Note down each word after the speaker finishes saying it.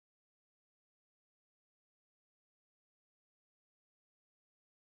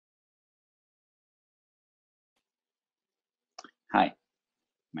Hi,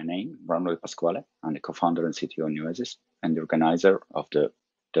 my name is Rauno De Pasquale. I'm the co-founder and CTO of Newesis and the organizer of the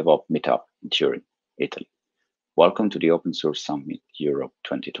DevOps Meetup in Turin, Italy. Welcome to the Open Source Summit Europe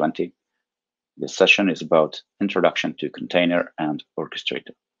 2020. This session is about introduction to container and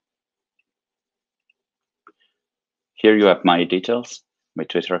orchestrator. Here you have my details, my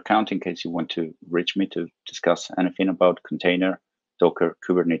Twitter account in case you want to reach me to discuss anything about container, Docker,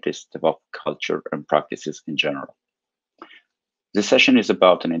 Kubernetes, DevOps culture, and practices in general. This session is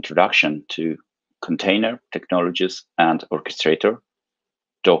about an introduction to container technologies and orchestrator,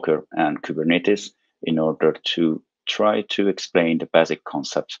 Docker and Kubernetes, in order to try to explain the basic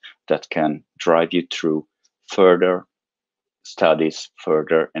concepts that can drive you through further studies,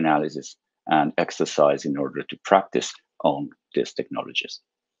 further analysis, and exercise in order to practice on these technologies.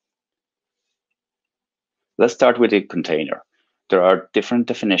 Let's start with a container. There are different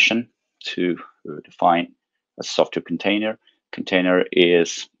definitions to define a software container. Container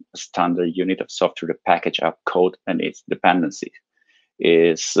is a standard unit of software that package up code and its dependencies.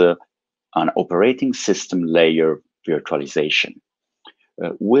 Is an operating system layer virtualization.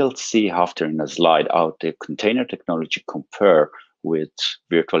 We'll see after in a slide how the container technology compare with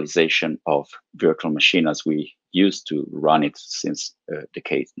virtualization of virtual machine as we used to run it since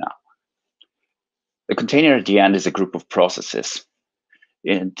decades now. The container at the end is a group of processes.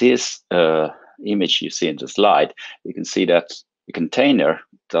 In this image you see in the slide, you can see that the container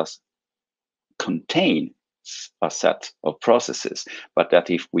does contain a set of processes, but that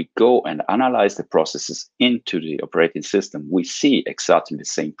if we go and analyze the processes into the operating system, we see exactly the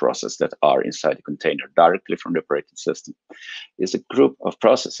same process that are inside the container directly from the operating system. It's a group of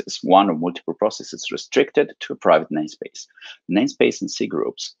processes, one or multiple processes restricted to a private namespace. Namespace and C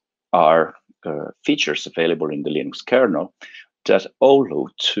groups are features available in the Linux kernel that allow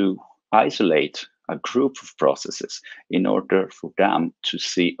to isolate a group of processes in order for them to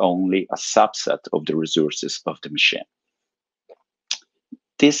see only a subset of the resources of the machine.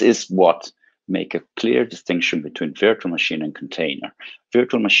 This is what makes a clear distinction between virtual machine and container.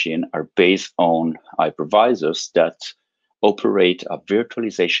 Virtual machine are based on hypervisors that operate a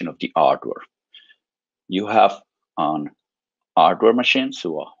virtualization of the hardware. You have an hardware machine,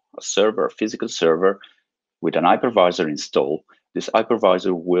 so a server, a physical server with an hypervisor installed. This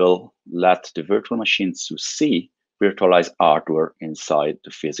hypervisor will let the virtual machines to see virtualized hardware inside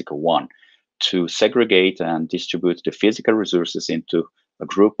the physical one to segregate and distribute the physical resources into a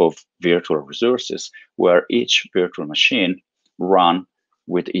group of virtual resources where each virtual machine run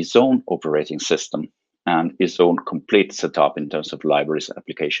with its own operating system and its own complete setup in terms of libraries,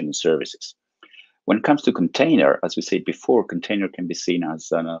 application, and services. When it comes to container, as we said before, container can be seen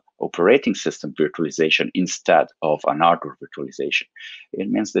as an operating system virtualization instead of an hardware virtualization. It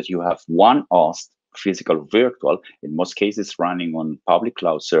means that you have one host, physical virtual, in most cases running on public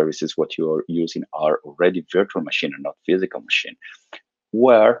cloud services. What you are using are already virtual machine and not physical machine,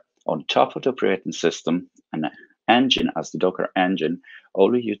 where on top of the operating system, an engine as the Docker engine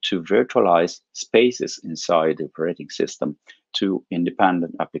allow you to virtualize spaces inside the operating system to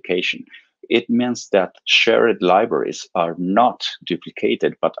independent application. It means that shared libraries are not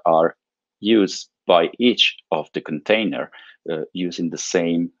duplicated, but are used by each of the container using the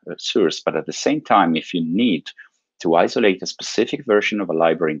same source. But at the same time, if you need to isolate a specific version of a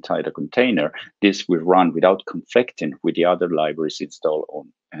library inside a container, this will run without conflicting with the other libraries installed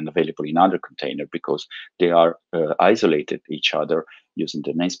on and available in other container because they are isolated each other using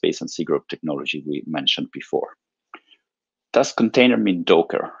the namespace and C group technology we mentioned before. Does container mean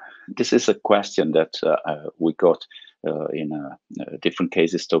Docker? This is a question that we got in different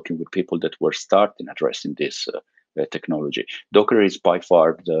cases talking with people that were starting addressing this technology. Docker is by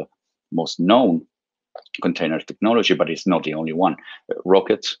far the most known container technology, but it's not the only one.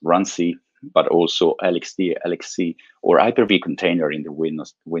 Rocket, RunC, but also LXD, LXC, or Hyper-V container in the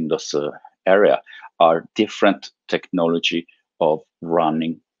Windows area are different technology of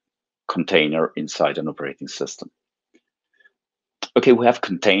running container inside an operating system. Okay, we have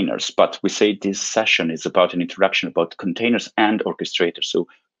containers, but we say this session is about an introduction about containers and orchestrators. So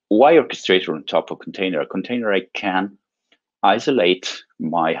why orchestrator on top of container? A container, I can isolate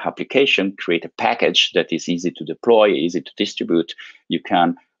my application, create a package that is easy to deploy, easy to distribute. You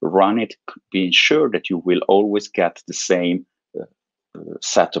can run it, being sure that you will always get the same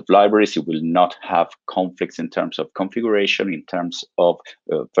set of libraries. You will not have conflicts in terms of configuration, in terms of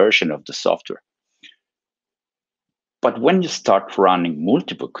version of the software. But when you start running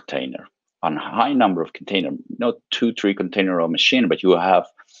multiple container, a high number of container, not 2-3 container on machine, but you have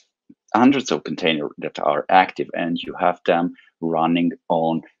hundreds of containers that are active and you have them running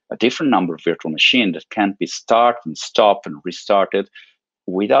on a different number of virtual machines that can be started and stopped and restarted.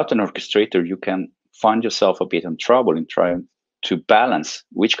 Without an orchestrator, you can find yourself a bit in trouble in trying to balance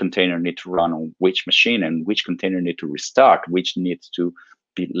which container need to run on which machine and which container need to restart, which needs to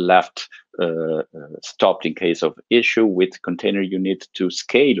be left stopped in case of issue with container you need to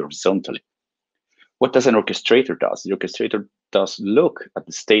scale horizontally. What does an orchestrator do? The orchestrator does look at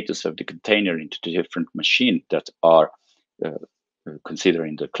the status of the container into the different machines that are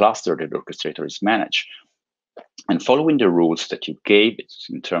considering the cluster that the orchestrator is managed. And following the rules that you gave it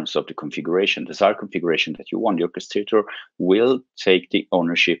in terms of the configuration, desired configuration that you want, the orchestrator will take the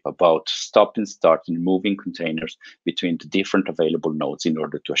ownership about stopping, starting, moving containers between the different available nodes in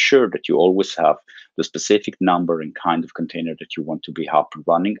order to assure that you always have the specific number and kind of container that you want to be up and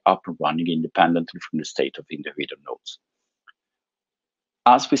running independently from the state of individual nodes.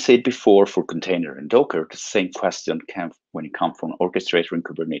 As we said before, for container and Docker, the same question can when it comes from orchestrator and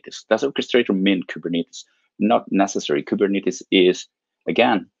Kubernetes. Does orchestrator mean Kubernetes? Not necessary. Kubernetes is,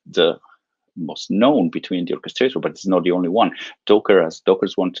 again, the most known between the orchestrator, but it's not the only one. Docker, as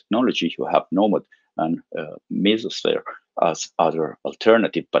Docker's one technology, you have Nomad and Mesosphere as other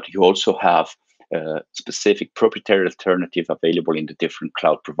alternative, but you also have specific proprietary alternative available in the different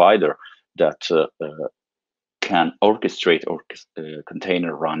cloud provider that can orchestrate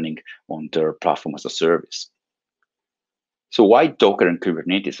container running on their platform as a service. So why Docker and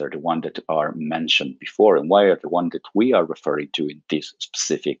Kubernetes are the one that are mentioned before, and why are the one that we are referring to in this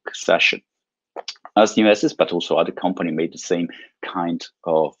specific session? As Newesis, but also other company made the same kind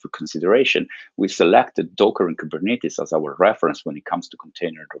of consideration. We selected Docker and Kubernetes as our reference when it comes to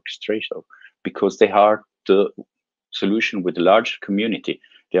container orchestration, because they are the solution with the large community.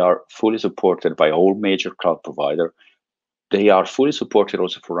 They are fully supported by all major cloud providers. They are fully supported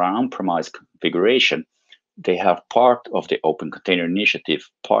also for our on-premise configuration. They have part of the Open Container Initiative,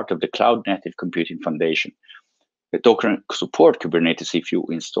 part of the Cloud Native Computing Foundation. The Docker support Kubernetes. If you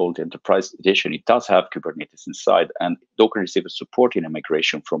install the Enterprise Edition, it does have Kubernetes inside, and Docker is even supporting a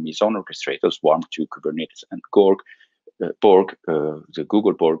migration from his own orchestrators, Warm to Kubernetes, and Borg. The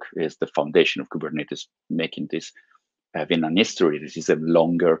Google Borg is the foundation of Kubernetes, making this having an history that is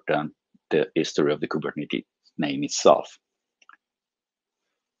longer than the history of the Kubernetes name itself.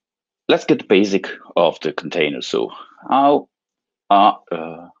 Let's get the basic of the container. So how a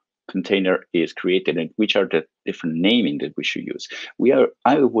container is created and which are the different naming that we should use.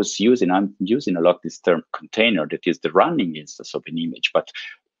 I'm using a lot this term container, that is the running instance of an image. But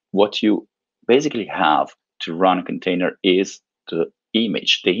what you basically have to run a container is the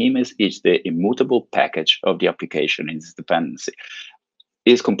image. The image is the immutable package of the application in its dependency.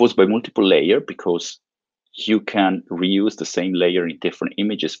 It is composed by multiple layers because you can reuse the same layer in different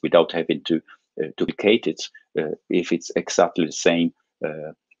images without having to duplicate it if it's exactly the same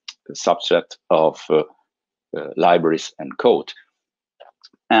subset of libraries and code.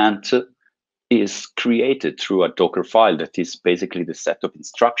 And is created through a Docker file that is basically the set of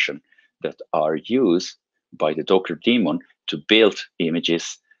instructions that are used by the Docker daemon to build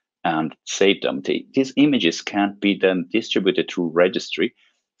images and save them. These images can be then distributed through registry.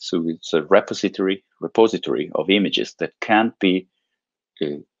 So it's a repository of images that can be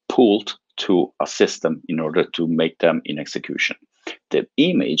pulled to a system in order to make them in execution. The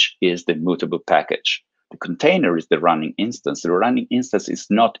image is the mutable package. The container is the running instance. The running instance is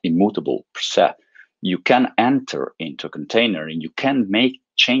not immutable per se. You can enter into a container and you can make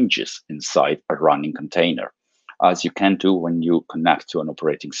changes inside a running container, as you can do when you connect to an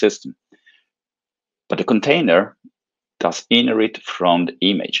operating system. But the container does inherit from the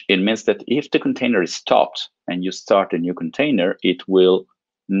image. It means that if the container is stopped and you start a new container, it will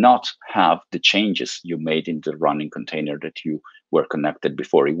not have the changes you made in the running container that you were connected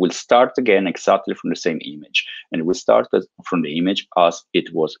before. It will start again exactly from the same image, and it will start from the image as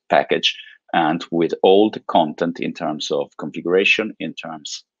it was packaged and with all the content in terms of configuration, in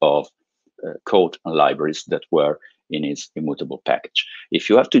terms of code and libraries that were in its immutable package. If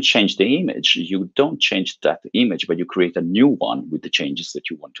you have to change the image, you don't change that image, but you create a new one with the changes that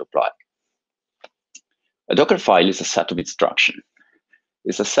you want to apply. A Docker file is a set of instructions.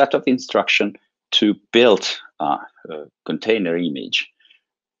 It's a set of instructions to build a container image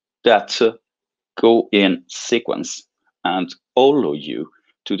that go in sequence and allow you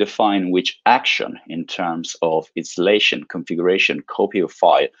to define which action in terms of installation, configuration, copy of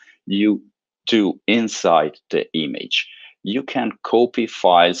file you do inside the image. You can copy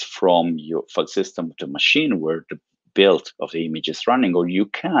files from your file system to machine where the build of the image is running, or you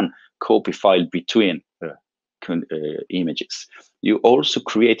can copy file between images. You also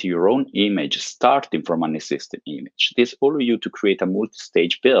create your own image starting from an existing image. This allows you to create a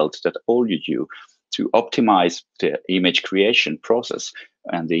multi-stage build that allows you to optimize the image creation process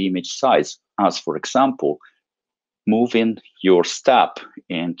and the image size, as for example, moving your step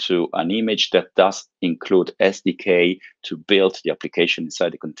into an image that does include SDK to build the application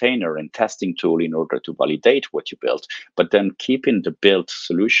inside the container and testing tool in order to validate what you built, but then keeping the built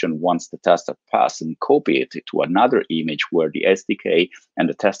solution once the test has passed and copy it to another image where the SDK and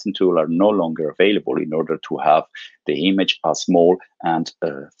the testing tool are no longer available in order to have the image as small and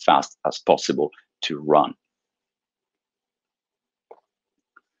fast as possible to run.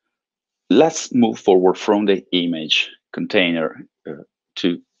 Let's move forward from the image container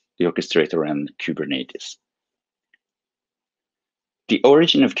to the orchestrator and Kubernetes. The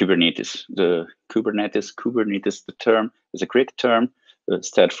origin of Kubernetes, Kubernetes, the term is a Greek term,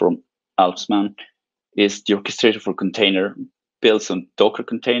 instead from Altman, is the orchestrator for container, built on Docker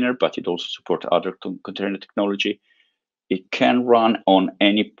container, but it also supports other container technology. It can run on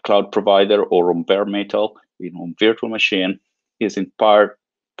any cloud provider or on bare metal, on virtual machine, is in part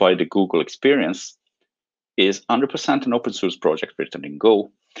by the Google experience, is 100% an open source project written in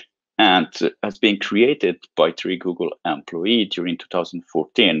Go, and has been created by 3 Google employees during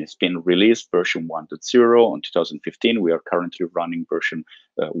 2014. It's been released version 1.0 in 2015. We are currently running version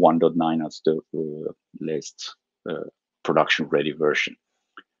 1.9 as the latest production ready version.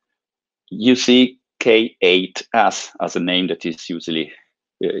 You see K8S as a name that is usually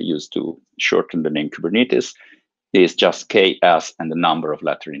used to shorten the name Kubernetes. Is just KS and the number of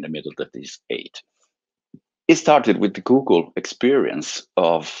letter in the middle, that is 8. It started with the Google experience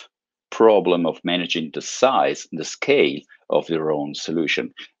of problem of managing the size and the scale of their own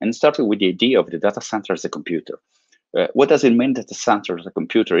solution, and started with the idea of the data center as a computer. What does it mean, data center as a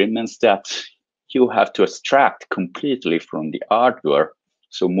computer? It means that you have to abstract completely from the hardware,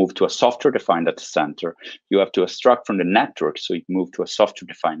 so move to a software-defined data center. You have to abstract from the network, so you move to a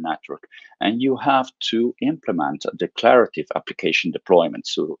software-defined network. And you have to implement a declarative application deployment.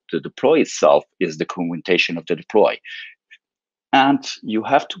 So the deploy itself is the documentation of the deploy. And you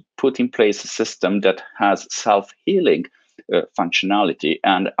have to put in place a system that has self-healing functionality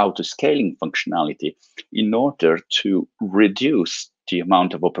and auto-scaling functionality in order to reduce the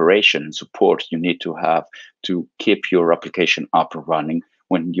amount of operation and support you need to have to keep your application up and running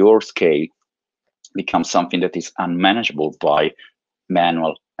when your scale becomes something that is unmanageable by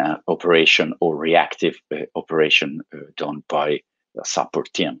manual operation or reactive operation done by a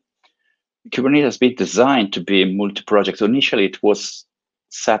support team. Kubernetes has been designed to be multi-project. Initially, it was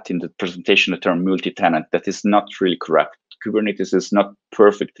set in the presentation the term multi-tenant. That is not really correct. Kubernetes is not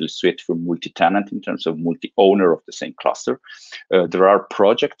perfectly suited for multi-tenant in terms of multi-owner of the same cluster. There are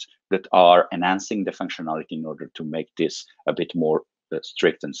projects that are enhancing the functionality in order to make this a bit more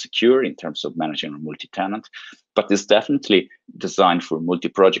strict and secure in terms of managing a multi-tenant, but it's definitely designed for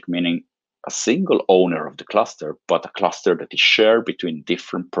multi-project, meaning a single owner of the cluster, but a cluster that is shared between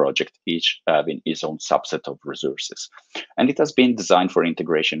different projects, each having its own subset of resources. And it has been designed for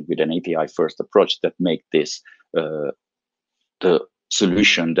integration with an API-first approach that make this the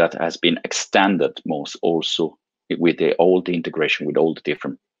solution that has been extended most also with all the integration with all the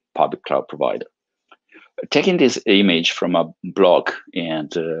different public cloud providers. Taking this image from a blog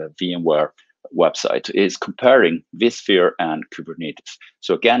and VMware website is comparing vSphere and Kubernetes.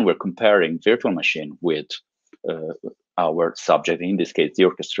 So again, we're comparing virtual machine with our subject, in this case, the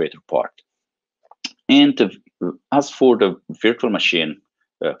orchestrator part. And as for the virtual machine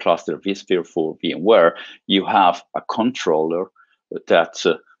cluster vSphere for VMware, you have a controller that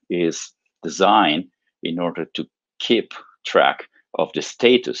is designed in order to keep track of the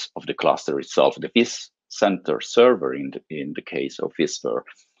status of the cluster itself, the vCenter server in the case of vSphere,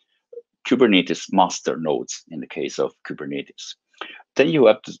 Kubernetes master nodes in the case of Kubernetes. Then you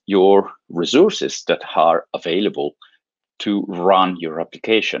have your resources that are available to run your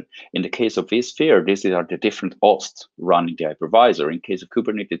application. In the case of vSphere, these are the different hosts running the hypervisor. In case of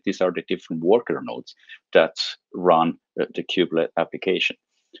Kubernetes, these are the different worker nodes that run the kubelet application.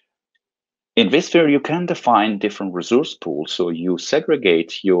 In vSphere, you can define different resource pools. So you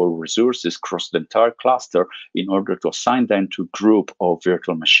segregate your resources across the entire cluster in order to assign them to a group of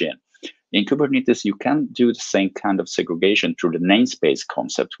virtual machine. In Kubernetes, you can do the same kind of segregation through the namespace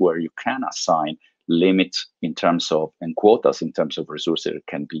concept, where you can assign limits in terms of and quotas in terms of resources that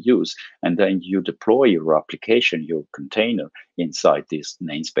can be used, and then you deploy your application, your container inside this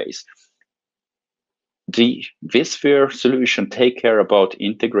namespace. The vSphere solution take care about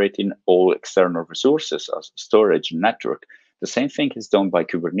integrating all external resources as storage and network. The same thing is done by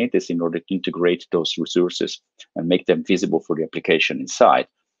Kubernetes in order to integrate those resources and make them visible for the application inside,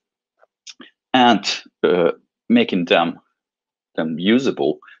 and making them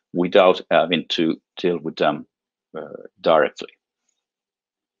usable without having to deal with them directly.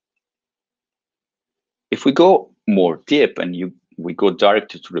 If we go more deep and we go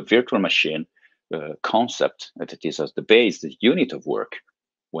directly to the virtual machine concept, that it is as the base, the unit of work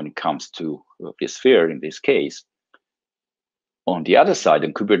when it comes to vSphere in this case. On the other side,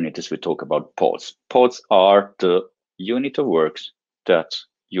 in Kubernetes, we talk about pods. Pods are the unit of works that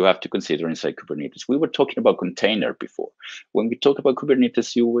you have to consider inside Kubernetes. We were talking about container before. When we talk about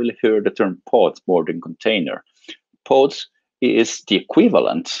Kubernetes, you will hear the term pods more than container. Pods is the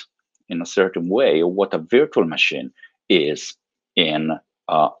equivalent in a certain way of what a virtual machine is in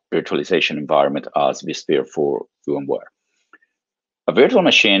a virtualization environment as vSphere for VMware. A virtual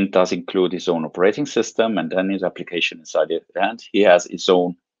machine does include its own operating system and then his application inside it, and he has his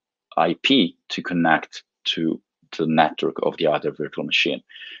own IP to connect to the network of the other virtual machine.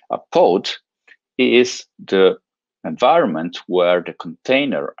 A pod is the environment where the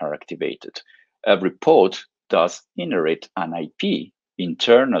container are activated. Every pod does inherit an IP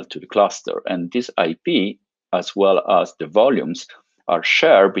internal to the cluster, and this IP, as well as the volumes, are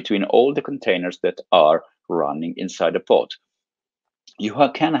shared between all the containers that are running inside a pod. You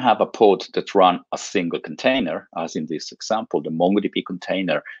can have a pod that run a single container, as in this example, the MongoDB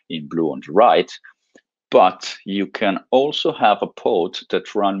container in blue on the right, but you can also have a pod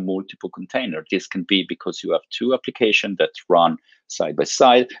that run multiple containers. This can be because you have two applications that run side by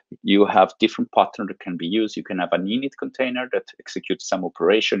side. You have different patterns that can be used. You can have an init container that executes some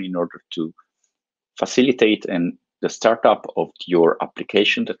operation in order to facilitate the startup of your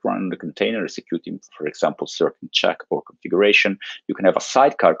application that run the container, executing, for example, certain check or configuration. You can have a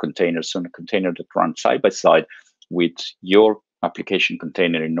sidecar container, so a container that runs side by side with your application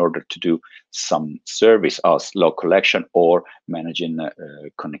container in order to do some service as log collection or managing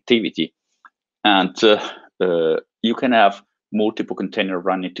connectivity. And you can have multiple containers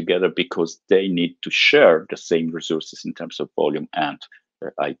running together because they need to share the same resources in terms of volume and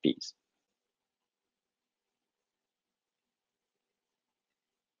IPs.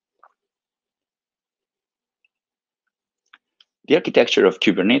 The architecture of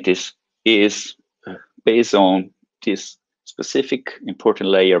Kubernetes is based on this specific important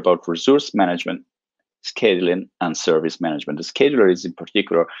layer about resource management, scheduling, and service management. The scheduler is in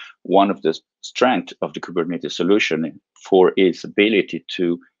particular one of the strengths of the Kubernetes solution for its ability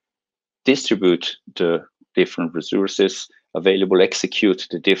to distribute the different resources available, execute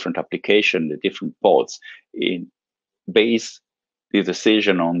the different application, the different pods, base the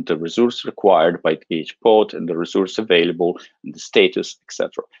decision on the resource required by each pod and the resource available and the status,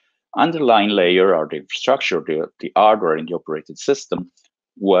 etc. Underlying layer are the infrastructure, the hardware in the operating system,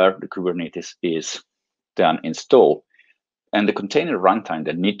 where the Kubernetes is then installed, and the container runtime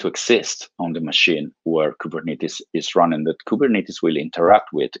that need to exist on the machine where Kubernetes is running, that Kubernetes will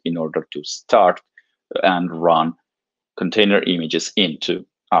interact with in order to start and run container images into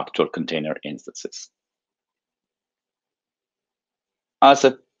actual container instances. As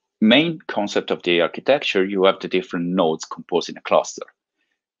a main concept of the architecture, you have the different nodes composing a cluster.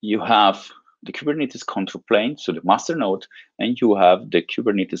 You have the Kubernetes control plane, so the master node, and you have the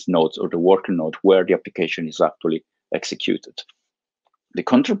Kubernetes nodes or the worker node where the application is actually executed. The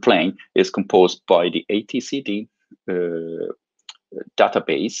control plane is composed by the etcd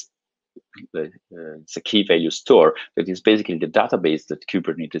database. It's a key value store that is basically the database that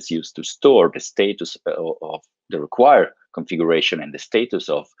Kubernetes used to store the status of the required configuration and the status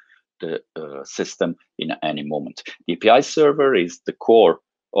of the system in any moment. The API server is the core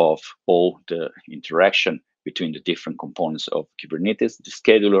of all the interaction between the different components of Kubernetes. The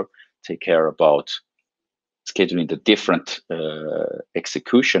scheduler take care about scheduling the different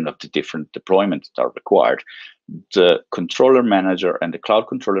execution of the different deployments that are required. The controller manager and the cloud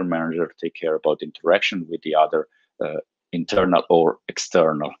controller manager take care about interaction with the other internal or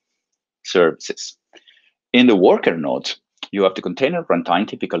external services. In the worker node, you have the container runtime,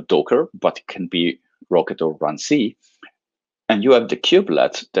 typical Docker, but it can be Rocket or Runc. And you have the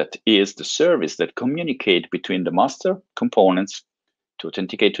kubelet, that is the service that communicate between the master components to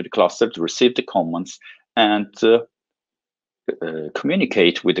authenticate to the cluster, to receive the commands, and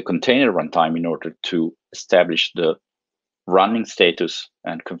communicate with the container runtime in order to establish the running status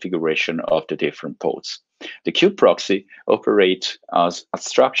and configuration of the different pods. The kube proxy operates as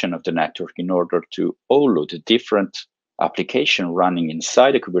abstraction of the network in order to allow the different application running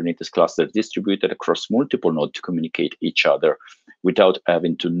inside the Kubernetes cluster distributed across multiple nodes to communicate each other without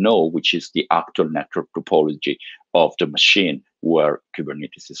having to know which is the actual network topology of the machine where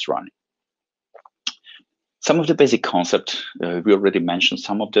Kubernetes is running. Some of the basic concepts, we already mentioned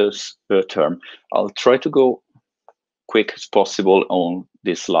some of those terms. I'll try to go quick as possible on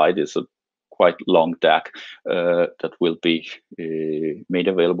this slide. It's a quite long deck that will be made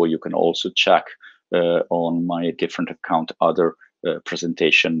available. You can also check on my different account other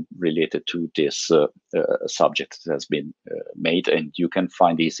presentation related to this subject that has been made, and you can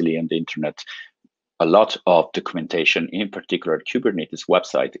find easily on the internet a lot of documentation, in particular Kubernetes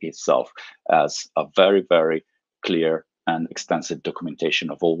website itself, as a very, very clear and extensive documentation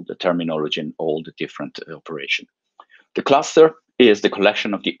of all the terminology and all the different operations. The cluster is the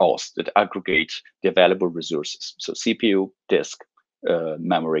collection of the hosts that aggregate the available resources, so CPU, disk,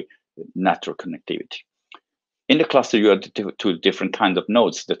 memory, network connectivity. In the cluster, you have two different kinds of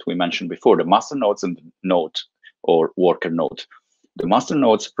nodes that we mentioned before, the master nodes and the node or worker node. The master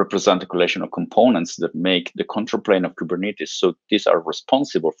nodes represent a collection of components that make the control plane of Kubernetes, so these are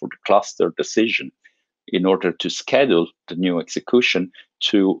responsible for the cluster decision in order to schedule the new execution,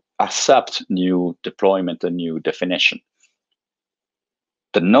 to accept new deployment and new definition.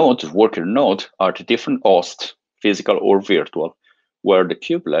 The node, worker node, are the different hosts, physical or virtual, where the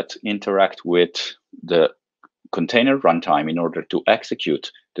kubelet interact with the container runtime in order to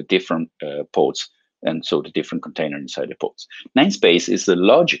execute the different pods, and so the different container inside the pods. Namespace is the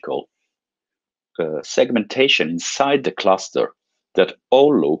logical segmentation inside the cluster that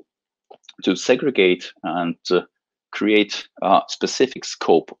allow to segregate and create a specific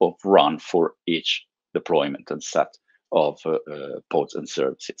scope of run for each deployment and set of pods and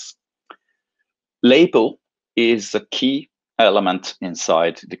services. Label is a key element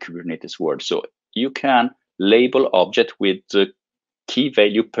inside the Kubernetes world. So you can label object with the key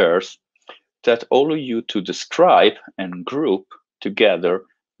value pairs that allow you to describe and group together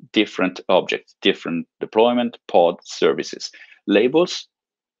different objects, different deployment, pod, services. Labels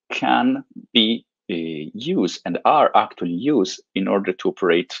can be used and are actually used in order to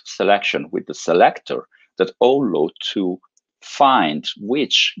operate selection with the selector that allow to find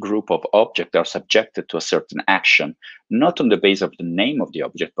which group of objects are subjected to a certain action, not on the basis of the name of the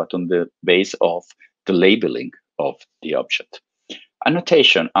object, but on the basis of the labeling of the object.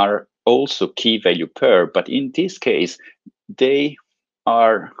 Annotation are also key value pair, but in this case, they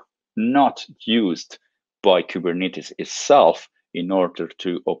are not used by Kubernetes itself in order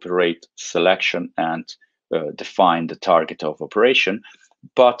to operate selection and define the target of operation,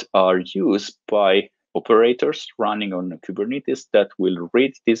 but are used by operators running on Kubernetes that will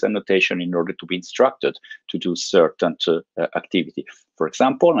read this annotation in order to be instructed to do certain activity. For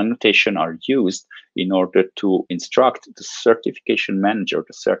example, annotation are used in order to instruct the certification manager,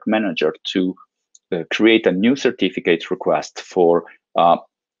 the cert manager, to create a new certificate request for a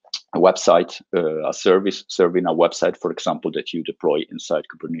website, a service serving a website, for example, that you deploy inside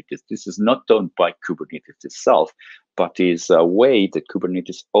Kubernetes. This is not done by Kubernetes itself, but is a way that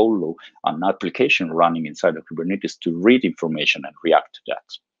Kubernetes allow an application running inside of Kubernetes to read information and react to that.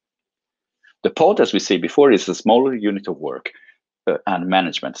 The pod, as we said before, is a smaller unit of work and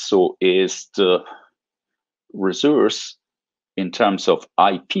management. So is the resource in terms of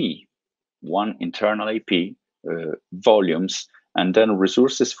IP, one internal IP, volumes, and then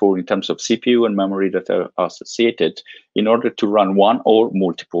resources for in terms of CPU and memory that are associated in order to run one or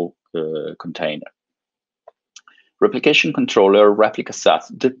multiple container. Replication controller, replica set,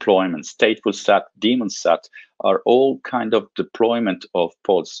 deployment, stateful set, daemon set are all kind of deployment of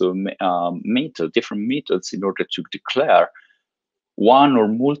pods. So different methods in order to declare one or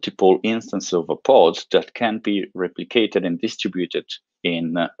multiple instances of a pod that can be replicated and distributed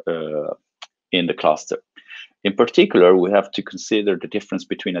in the cluster. In particular, we have to consider the difference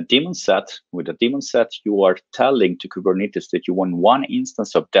between a daemon set. With a daemon set, you are telling to Kubernetes that you want one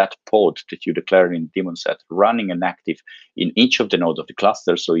instance of that pod that you declare in daemon set running and active in each of the nodes of the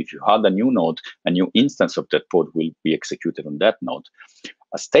cluster. So if you had a new node, a new instance of that pod will be executed on that node.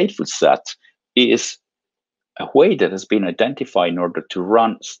 A stateful set is a way that has been identified in order to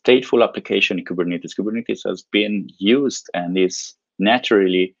run stateful application in Kubernetes. Kubernetes has been used and is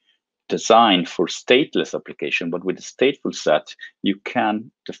naturally designed for stateless application, but with a stateful set, you can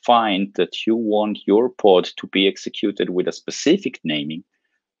define that you want your pod to be executed with a specific naming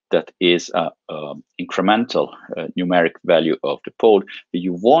that is an incremental numeric value of the pod.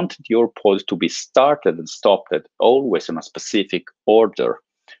 You want your pod to be started and stopped at always in a specific order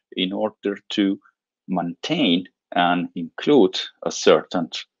in order to maintain and include a certain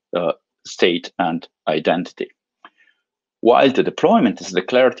state and identity. While the deployment is a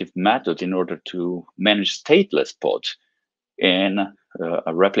declarative method in order to manage stateless pods, in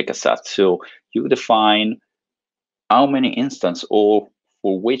a replica set. So you define how many instances or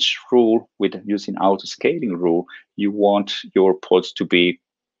for which rule, with using auto-scaling rule, you want your pods to be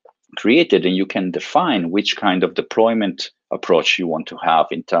created, and you can define which kind of deployment approach you want to have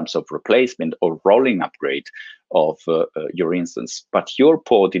in terms of replacement or rolling upgrade of your instance. But your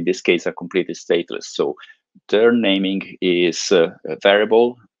pod in this case are completely stateless, so their naming is a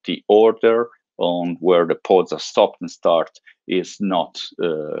variable. The order on where the pods are stopped and start is not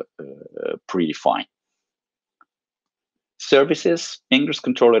predefined. Services, ingress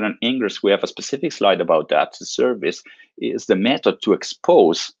controller and ingress, we have a specific slide about that. The service is the method to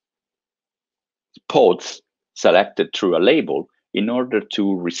expose pods selected through a label in order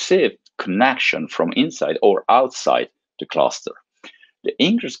to receive connection from inside or outside the cluster. The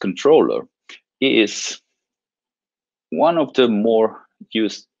ingress controller is one of the more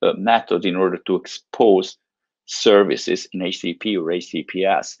used methods in order to expose services in HTTP or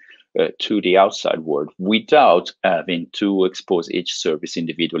HTTPS to the outside world without having to expose each service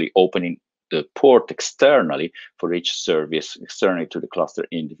individually, opening the port externally for each service externally to the cluster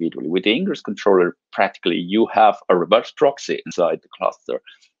individually. With the ingress controller, practically you have a reverse proxy inside the cluster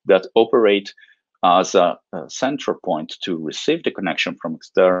that operate as a central point to receive the connection from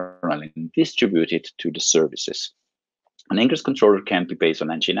external and distribute it to the services. An ingress controller can be based on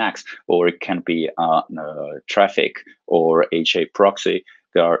Nginx, or it can be traffic or HA proxy.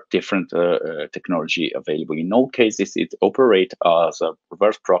 There are different technology available. In all cases, it operates as a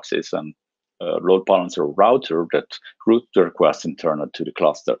reverse proxies and load balancer or router that route the request internal to the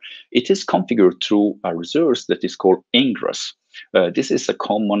cluster. It is configured through a resource that is called ingress. This is a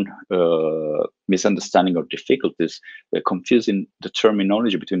common misunderstanding or difficulties, confusing the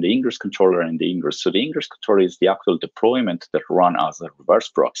terminology between the ingress controller and the ingress. So the ingress controller is the actual deployment that run as a reverse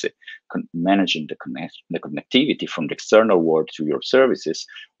proxy, managing the connectivity from the external world to your services,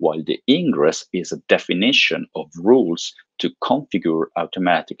 while the ingress is a definition of rules to configure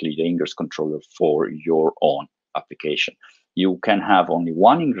automatically the ingress controller for your own application. You can have only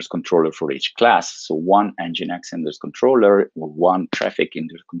one ingress controller for each class, so one Nginx ingress controller or one traffic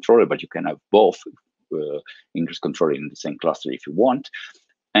ingress controller, but you can have both ingress controller in the same cluster if you want.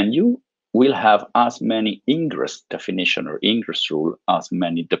 And you will have as many ingress definition or ingress rule as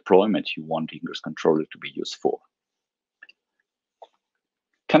many deployment you want the ingress controller to be used for.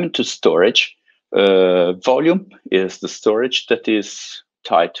 Coming to storage, volume is the storage that is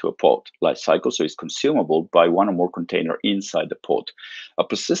tied to a pod lifecycle, so it's consumable by one or more container inside the pod. A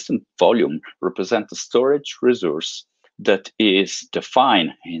persistent volume represents a storage resource that is defined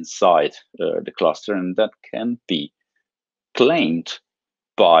inside the cluster and that can be claimed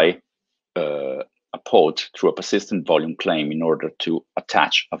by a pod through a persistent volume claim in order to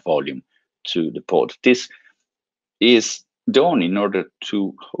attach a volume to the pod. This is done in order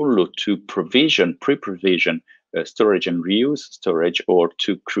to provision, pre-provision storage and reuse storage, or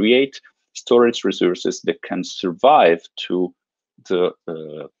to create storage resources that can survive to the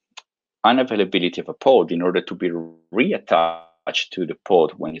unavailability of a pod in order to be reattached to the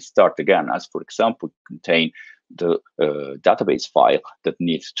pod when you start again, as for example, contain the database file that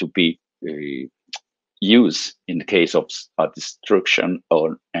needs to be used in the case of a destruction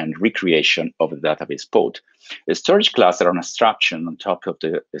and recreation of the database pod. A storage class are an abstraction on top of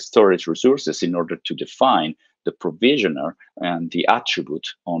the storage resources in order to define the provisioner and the attribute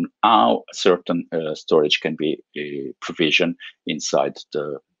on how certain storage can be provisioned inside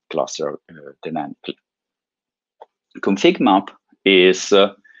the cluster dynamically. Config map is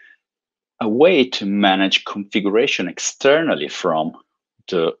a way to manage configuration externally from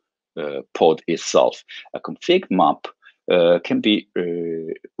the pod itself. A config map can be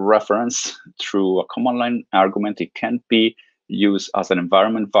referenced through a command line argument. It can be used as an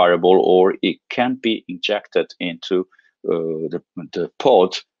environment variable, or it can be injected into the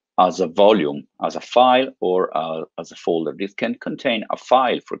pod as a volume, as a file, or as a folder. This can contain a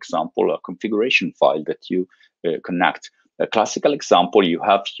file, for example, a configuration file that you connect. A classical example, you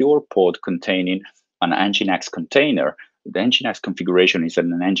have your pod containing an Nginx container. The Nginx configuration is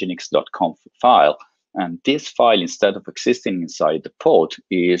an nginx.conf file. And this file, instead of existing inside the pod,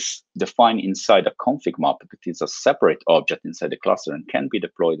 is defined inside a config map that is a separate object inside the cluster and can be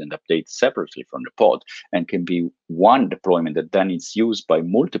deployed and updated separately from the pod, and can be one deployment that then is used by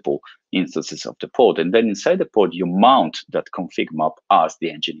multiple instances of the pod. And then inside the pod, you mount that config map as the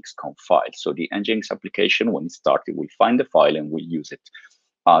nginx conf file. So the nginx application, when it starts, will find the file and will use it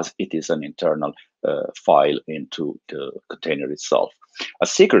as it is an internal file into the container itself. A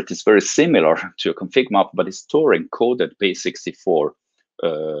secret is very similar to a config map, but it's stored encoded base64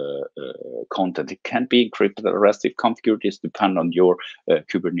 content. It can be encrypted at rest. If configured, it depends on your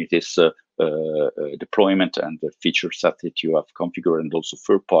Kubernetes deployment and the feature set that you have configured, and also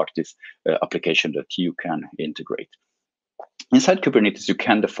third parties application that you can integrate. Inside Kubernetes, you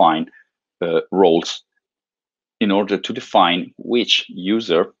can define roles in order to define which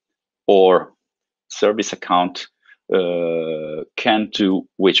user or service account can do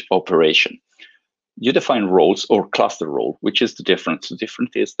which operation. You define roles or cluster role, which is the difference. The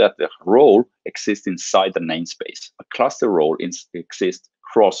difference is that the role exists inside the namespace. A cluster role exists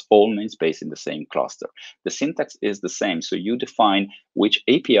across all namespace in the same cluster. The syntax is the same, so you define which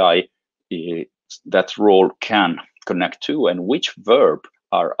API that role can connect to and which verb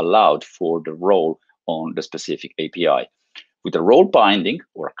are allowed for the role on the specific API. With a role binding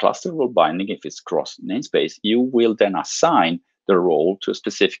or a cluster role binding, if it's cross namespace, you will then assign the role to a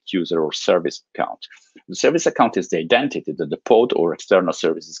specific user or service account. The service account is the identity that the pod or external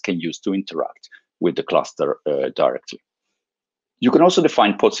services can use to interact with the cluster directly. You can also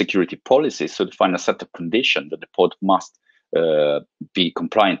define pod security policies, so define a set of conditions that the pod must be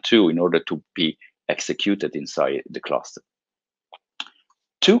compliant to in order to be executed inside the cluster.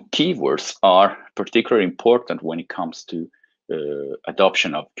 Two keywords are particularly important when it comes to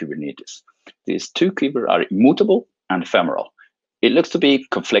adoption of Kubernetes. These two keywords are immutable and ephemeral. It looks to be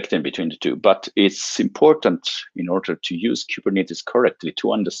conflicting between the two, but it's important in order to use Kubernetes correctly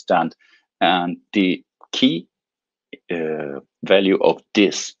to understand the key value of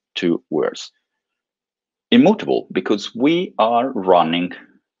these two words. Immutable, because we are running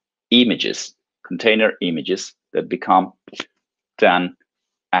images, container images that become then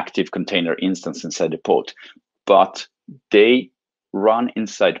active container instance inside the pod, but they run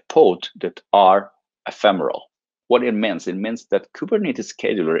inside pod that are ephemeral. What it means that Kubernetes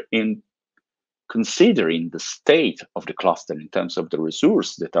scheduler, in considering the state of the cluster in terms of the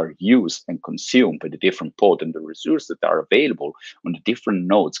resources that are used and consumed by the different pod and the resources that are available on the different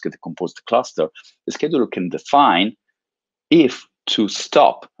nodes that compose the cluster, the scheduler can define if to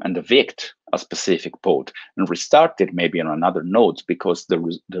stop and evict a specific pod and restart it maybe on another node because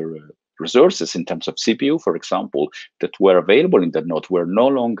the resources in terms of CPU, for example, that were available in that node were no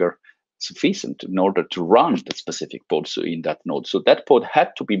longer sufficient in order to run the specific pod in that node. So that pod had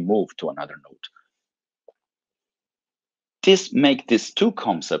to be moved to another node. This makes these two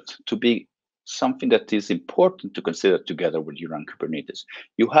concepts to be something that is important to consider together when you run Kubernetes.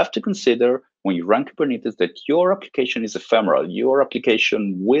 You have to consider when you run Kubernetes that your application is ephemeral. Your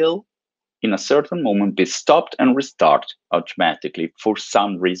application will, in a certain moment, be stopped and restart automatically for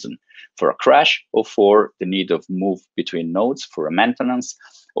some reason, for a crash or for the need of move between nodes, for a maintenance,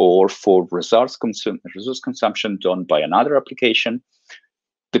 or for resource consumption done by another application.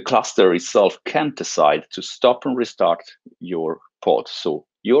 The cluster itself can decide to stop and restart your pod. So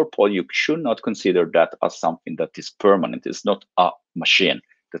your pod, you should not consider that as something that is permanent. It's not a machine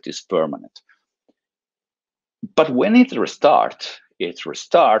that is permanent. But when it restarts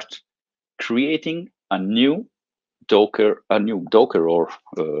creating a new Docker or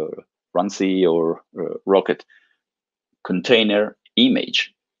runc or Rocket container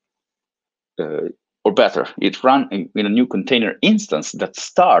image. Or better, it runs in a new container instance that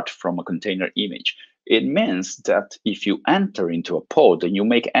starts from a container image. It means that if you enter into a pod and you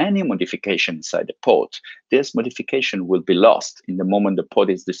make any modification inside the pod, this modification will be lost in the moment the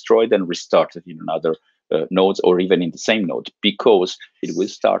pod is destroyed and restarted in another nodes or even in the same node, because it will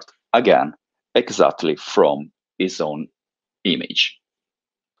start again exactly from its own image.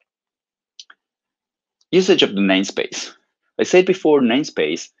 Usage of the namespace. I said before,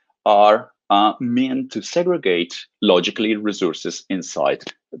 namespace are meant to segregate logically resources inside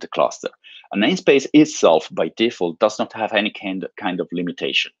the cluster. A namespace itself, by default, does not have any kind of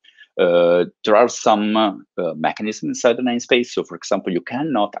limitation. There are some mechanisms inside the namespace. So, for example, you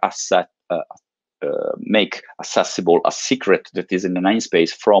cannot make accessible a secret that is in the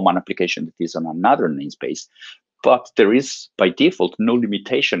namespace from an application that is on another namespace. But there is, by default, no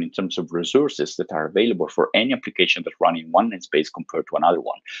limitation in terms of resources that are available for any application that run in one namespace compared to another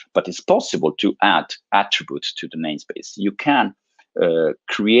one. But it's possible to add attributes to the namespace. You can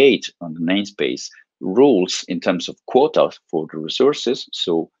create on the namespace rules in terms of quotas for the resources.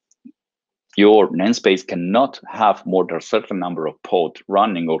 So your namespace cannot have more than a certain number of pods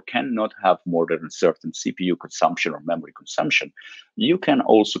running or cannot have more than a certain CPU consumption or memory consumption. You can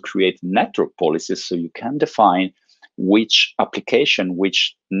also create network policies, so you can define which application,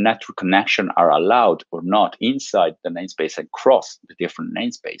 which network connection are allowed or not inside the namespace and cross the different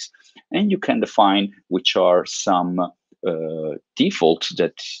namespace. And you can define which are some defaults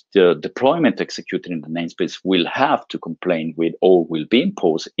that the deployment executed in the namespace will have to complain with or will be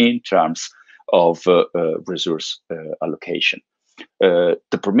imposed in terms of resource allocation.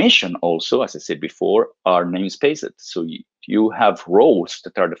 The permission also, as I said before, are namespaced. So you have roles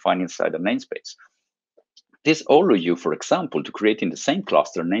that are defined inside a namespace. This allows you, for example, to create in the same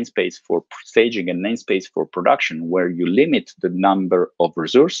cluster namespace for staging and namespace for production, where you limit the number of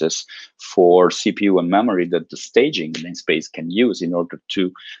resources for CPU and memory that the staging namespace can use in order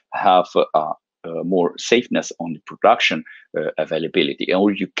to have more safeness on the production availability.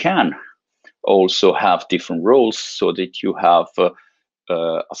 Or you can also have different roles so that you have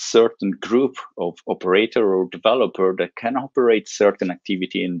a certain group of operator or developer that can operate certain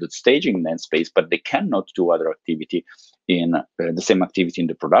activity in the staging namespace, but they cannot do other activity in the same activity in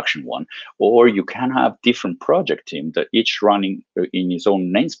the production one. Or you can have different project team that each running in his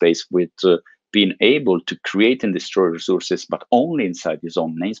own namespace with being able to create and destroy resources, but only inside his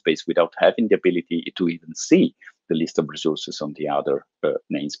own namespace without having the ability to even see the list of resources on the other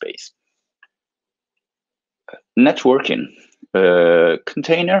namespace. Networking.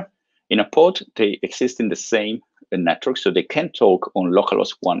 Container in a pod, they exist in the same network, so they can talk on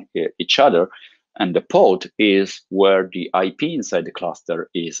localhost one each other, and the pod is where the IP inside the cluster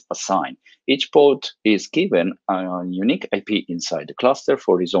is assigned. Each pod is given a unique IP inside the cluster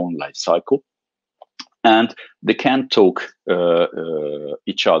for its own life cycle, and they can talk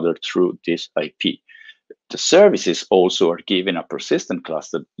each other through this IP. The services also are given a persistent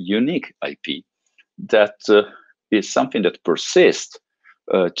cluster unique IP that is something that persists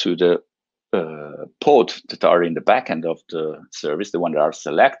to the pod that are in the backend of the service, the one that are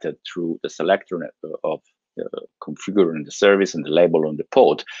selected through the selector of configuring the service and the label on the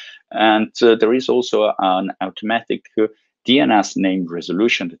pod. And there is also an automatic DNS name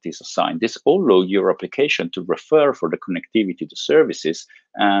resolution that is assigned. This allows your application to refer for the connectivity to services,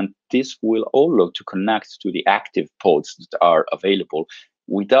 and this will allow to connect to the active pods that are available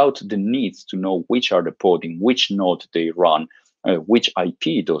without the need to know which are the pod, in which node they run, which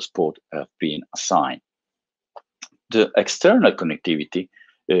IP those pods have been assigned. The external connectivity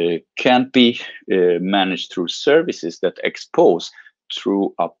can be managed through services that expose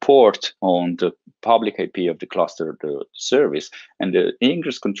through a port on the public IP of the cluster, the service, and the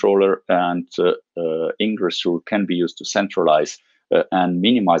ingress controller and ingress rule can be used to centralize and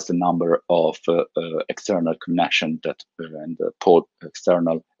minimize the number of external connection that and the port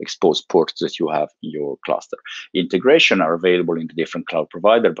external exposed ports that you have in your cluster. Integration are available in the different cloud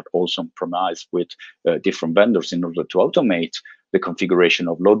provider, but also on premise with different vendors in order to automate the configuration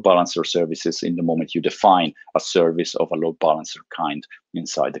of load balancer services in the moment you define a service of a load balancer kind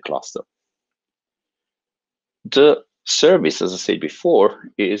inside the cluster. The service, as I said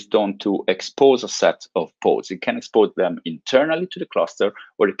before, is done to expose a set of pods. It can expose them internally to the cluster,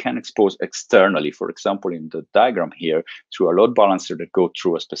 or it can expose externally. For example, in the diagram here, through a load balancer that go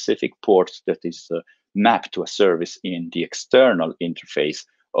through a specific port that is mapped to a service in the external interface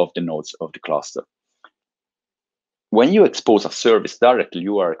of the nodes of the cluster. When you expose a service directly,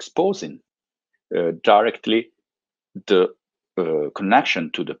 you are exposing directly the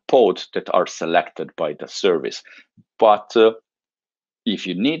connection to the pods that are selected by the service. But if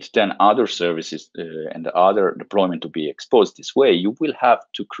you need then other services and other deployment to be exposed this way, you will have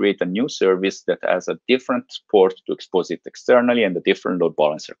to create a new service that has a different port to expose it externally and a different load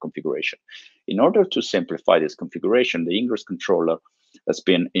balancer configuration. In order to simplify this configuration, the ingress controller has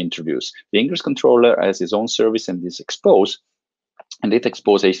been introduced. The ingress controller has its own service and is exposed, and it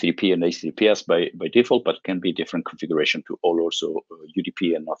exposes HTTP and HTTPS by default, but can be different configuration to all also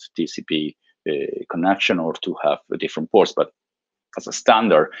UDP and not TCP connection, or to have different ports. But as a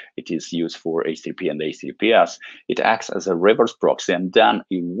standard, it is used for HTTP and HTTPS. It acts as a reverse proxy, and then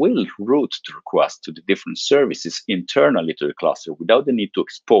it will route the request to the different services internally to the cluster without the need to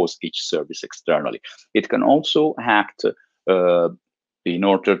expose each service externally. It can also act in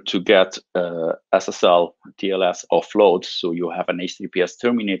order to get SSL, TLS offload. So you have an HTTPS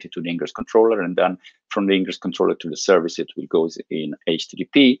terminated to the ingress controller, and then from the ingress controller to the service, it will go in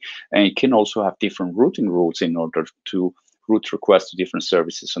HTTP. And it can also have different routing rules in order to route requests to different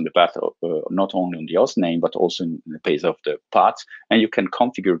services on the path, not only on the host name, but also in the base of the path. And you can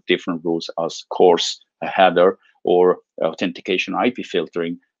configure different rules as course, a header, or authentication IP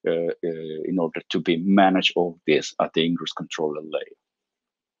filtering in order to be managed all this at the ingress controller layer.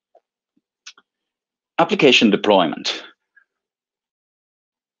 Application deployment.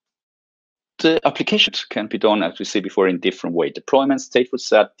 The applications can be done, as we said before, in different ways. Deployment, stateful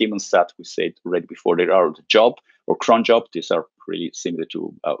set, daemon set, we said already before, there are the job or cron job. These are pretty similar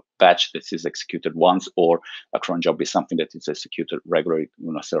to a batch that is executed once, or a cron job is something that is executed regularly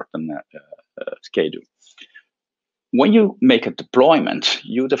on a certain schedule. When you make a deployment,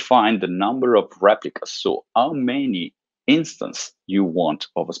 you define the number of replicas. So how many instances you want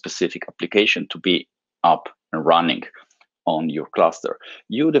of a specific application to be up and running on your cluster.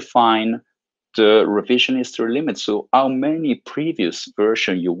 You define the revision history limit. So how many previous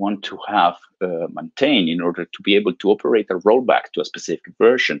version you want to have maintained in order to be able to operate a rollback to a specific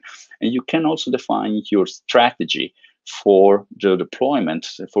version. And you can also define your strategy for the deployment,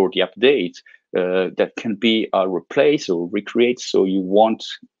 for the update, that can be a replace or recreate. So you want,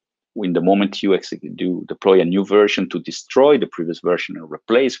 in the moment you deploy a new version, to destroy the previous version and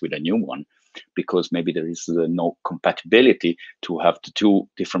replace with a new one, because maybe there is no compatibility to have the two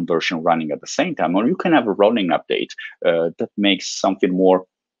different versions running at the same time. Or you can have a rolling update that makes something more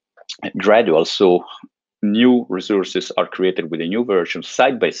gradual. So new resources are created with a new version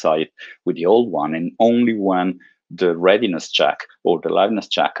side by side with the old one, and only when the readiness check or the liveness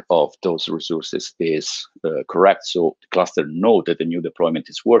check of those resources is correct, so the cluster know that the new deployment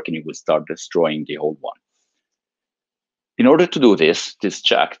is working, it will start destroying the old one. In order to do this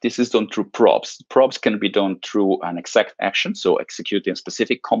check, this is done through probes. Probes can be done through an exec action, so executing a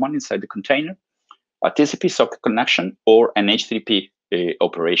specific command inside the container, a TCP socket connection, or an HTTP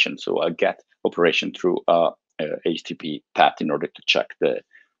operation, so a GET operation through a HTTP path in order to check the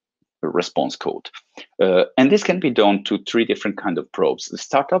response code. And this can be done to three different kinds of probes. The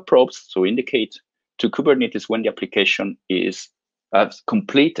startup probes, so indicate to Kubernetes when the application has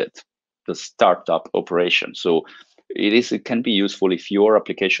completed the startup operation. So it can be useful if your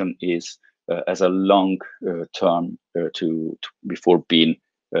application is as a long term before being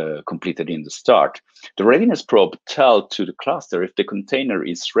completed in the start. The readiness probe tells to the cluster if the container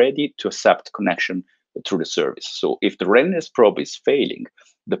is ready to accept connection through the service. So if the readiness probe is failing,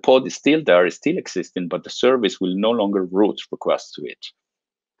 the pod is still there, is still existing, but the service will no longer route requests to it.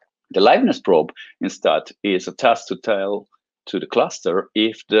 The liveness probe, instead, is a task to tell to the cluster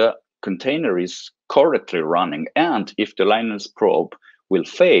if the container is correctly running, and if the liveness probe will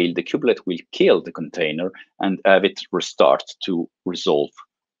fail, the kubelet will kill the container and have it restart to resolve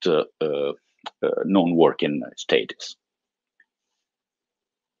the non-working status.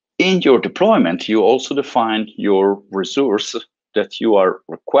 In your deployment, you also define your resource that you are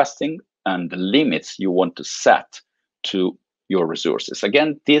requesting and the limits you want to set to your resources.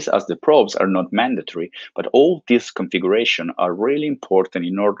 Again, these, as the probes, are not mandatory, but all these configurations are really important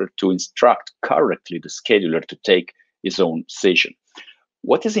in order to instruct correctly the scheduler to take his own decision.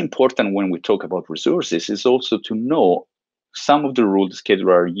 What is important when we talk about resources is also to know some of the rules the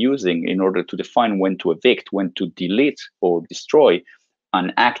scheduler are using in order to define when to evict, when to delete or destroy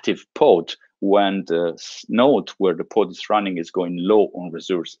an active pod when the node where the pod is running is going low on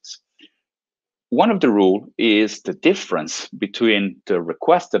resources. One of the rules is the difference between the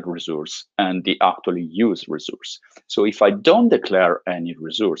requested resource and the actually used resource. So if I don't declare any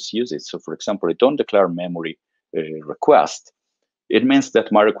resource usage, so for example, I don't declare memory request, it means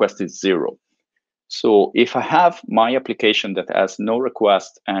that my request is 0. So if I have my application that has no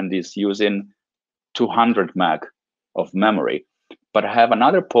request and is using 200 meg of memory, but I have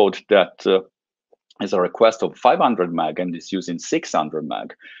another pod that is a request of 500 meg and is using 600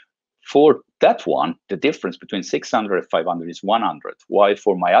 meg, for that one, the difference between 600 and 500 is 100. While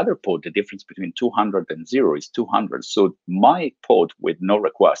for my other pod, the difference between 200 and 0 is 200. So my pod with no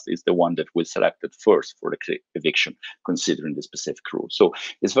request is the one that we selected first for the eviction, considering the specific rule. So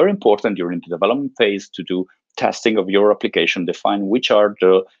it's very important during the development phase to do testing of your application, define which are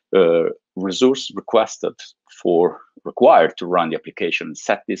the resource required to run the application, and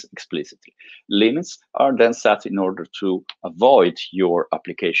set this explicitly. Limits are then set in order to avoid your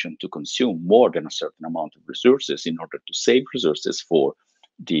application to consume more than a certain amount of resources in order to save resources for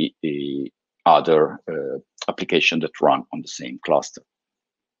the other application that run on the same cluster.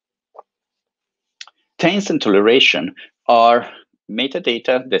 Taints and toleration are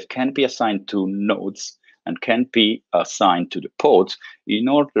metadata that can be assigned to nodes and can be assigned to the pods in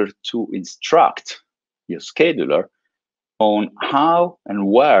order to instruct your scheduler on how and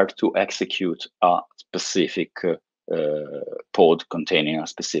where to execute a specific pod containing a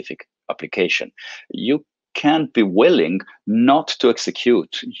specific application. You can be willing not to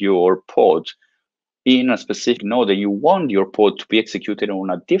execute your pod in a specific node, and you want your pod to be executed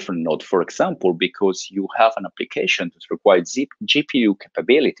on a different node, for example, because you have an application that requires GPU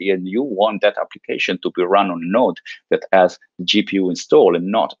capability, and you want that application to be run on a node that has GPU installed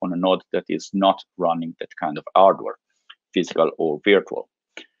and not on a node that is not running that kind of hardware, physical or virtual.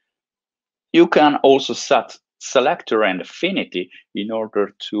 You can also set selector and affinity in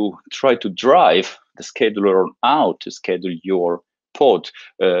order to try to drive the scheduler on how to schedule your pod.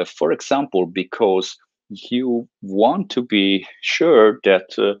 For example, because you want to be sure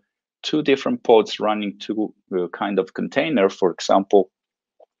that two different pods running to a kind of container, for example,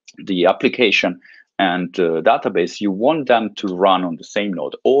 the application and database, you want them to run on the same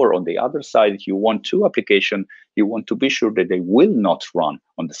node. Or on the other side, you want two applications, you want to be sure that they will not run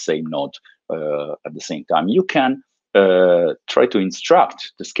on the same node at the same time. You can try to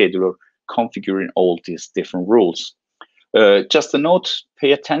instruct the scheduler configuring all these different rules. Just a note,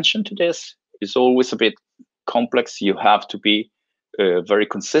 pay attention to this. It's always a bit complex. You have to be very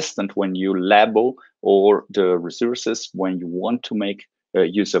consistent when you label or the resources when you want to make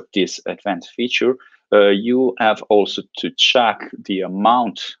use of this advanced feature. You have also to check the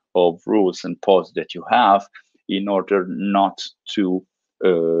amount of rules and pods that you have in order not to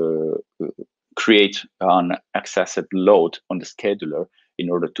create an excessive load on the scheduler in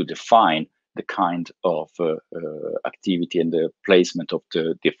order to define the kind of activity and the placement of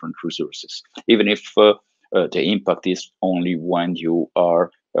the different resources, even if the impact is only when you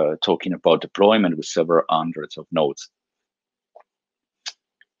are talking about deployment with several hundreds of nodes.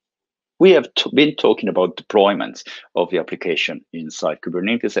 We have been talking about deployments of the application inside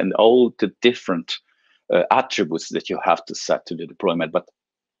Kubernetes and all the different attributes that you have to set to the deployment. But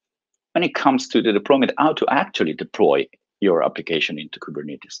when it comes to the deployment, how to actually deploy your application into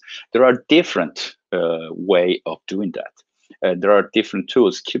Kubernetes, there are different way of doing that. There are different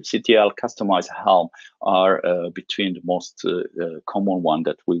tools. kubectl, Customize, Helm are between the most common one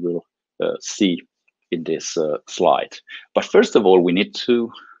that we will see in this slide. But first of all, we need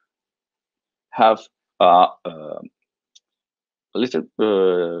to have a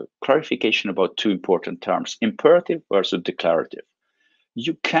little clarification about two important terms: imperative versus declarative.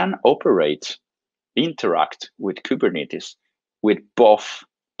 You can interact with Kubernetes with both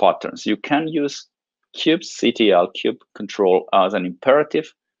patterns. You can use kubectl, kube control, as an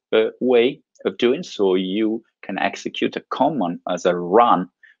imperative way of doing so. You can execute a command as a run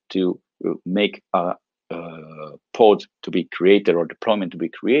to make a pod to be created or deployment to be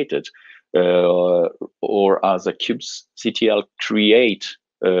created, or as a kubectl create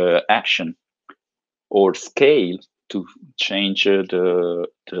action or scale to change the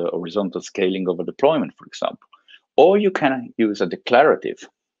horizontal scaling of a deployment, for example. Or you can use a declarative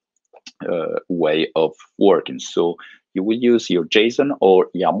way of working. So you will use your JSON or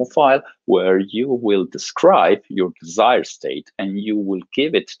YAML file where you will describe your desired state and you will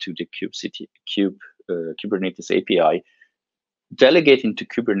give it to the Kubernetes API, delegating to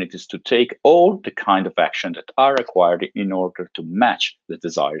Kubernetes to take all the kind of action that are required in order to match the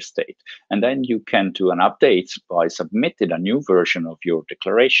desired state. And then you can do an update by submitting a new version of your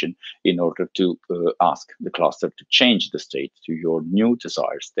declaration in order to ask the cluster to change the state to your new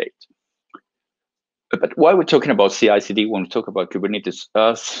desired state. But why we're talking about CI/CD when we talk about Kubernetes,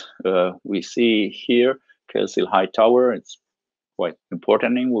 as we see here, Kelsey Hightower, it's quite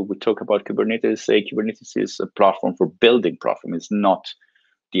important name. When we talk about Kubernetes, say Kubernetes is a platform for building platform. It's not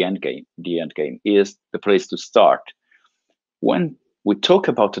the end game. The end game is the place to start. When we talk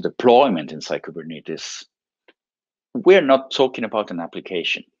about the deployment inside Kubernetes, we're not talking about an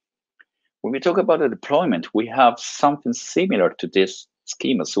application. When we talk about a deployment, we have something similar to this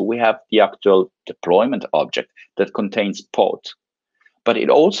schema. So we have the actual deployment object that contains pod, but it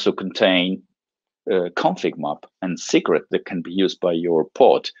also contains config map and secret that can be used by your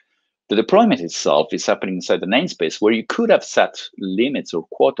pod. The deployment itself is happening inside the namespace where you could have set limits or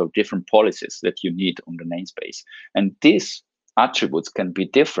quota of different policies that you need on the namespace. And these attributes can be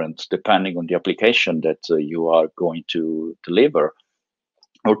different depending on the application that you are going to deliver,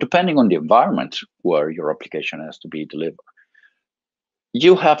 or depending on the environment where your application has to be delivered.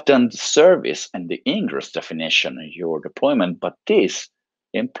 You have done the service and the ingress definition in your deployment, but this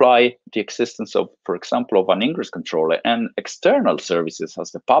imply the existence of, for example, of an ingress controller and external services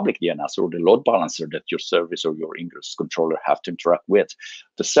as the public DNS or the load balancer that your service or your ingress controller have to interact with.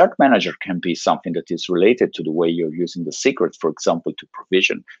 The cert manager can be something that is related to the way you're using the secret, for example, to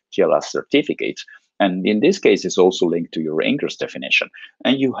provision TLS certificates. And in this case, it's also linked to your ingress definition.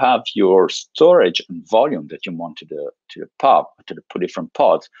 And you have your storage and volume that you want to the different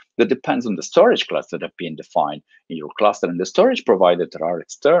pods that depends on the storage class that have been defined in your cluster. And the storage providers that are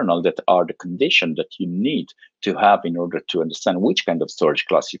external, that are the condition that you need to have in order to understand which kind of storage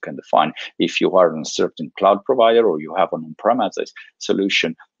class you can define. If you are on a certain cloud provider or you have an on-premises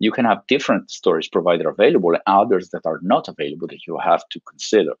solution, you can have different storage provider available and others that are not available that you have to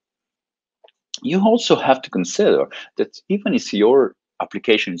consider. You also have to consider that even if your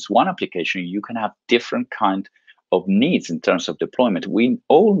application is one application, you can have different kind of needs in terms of deployment. We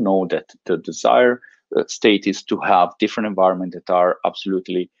all know that the desired state is to have different environments that are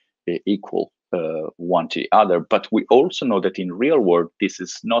absolutely equal one to the other. But we also know that in real world, this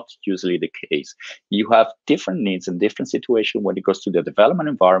is not usually the case. You have different needs and different situations when it goes to the development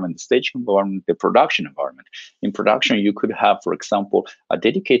environment, the staging environment, the production environment. In production, you could have, for example, a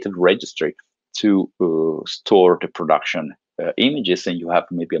dedicated registry to store the production images, and you have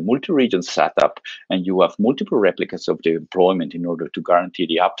maybe a multi-region setup, and you have multiple replicas of the deployment in order to guarantee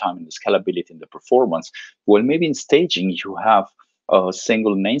the uptime and the scalability and the performance. Well, maybe in staging, you have a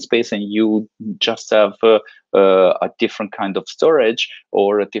single namespace and you just have a different kind of storage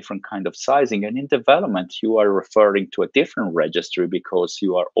or a different kind of sizing. And in development, you are referring to a different registry because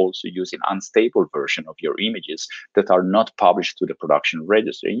you are also using unstable version of your images that are not published to the production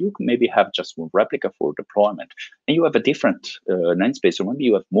registry. You can maybe have just one replica for deployment, and you have a different namespace, or maybe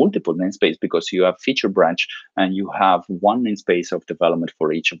you have multiple namespace because you have feature branch and you have one namespace of development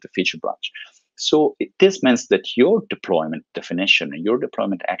for each of the feature branch. So this means that your deployment definition and your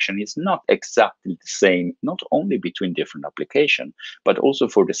deployment action is not exactly the same, not only between different applications, but also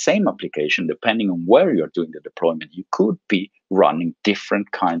for the same application, depending on where you're doing the deployment. You could be running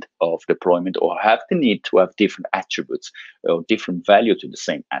different kind of deployment or have the need to have different attributes or different value to the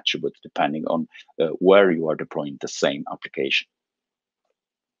same attribute, depending on where you are deploying the same application.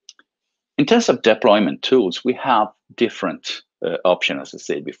 In terms of deployment tools, we have different options, as I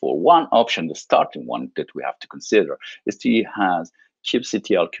said before. One option, the starting one that we have to consider, is to have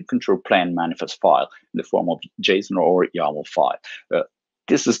kubectl, kubectl plan manifest file in the form of JSON or YAML file.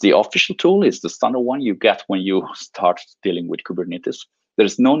 This is the official tool. It's the standard one you get when you start dealing with Kubernetes.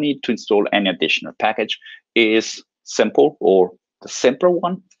 There's no need to install any additional package. It is simple, or the simpler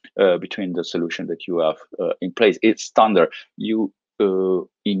one between the solution that you have in place. It's standard.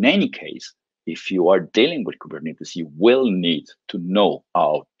 In any case, if you are dealing with Kubernetes, you will need to know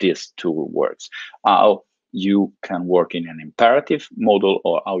how this tool works, how you can work in an imperative model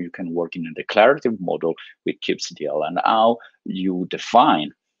or how you can work in a declarative model with kubectl, and how you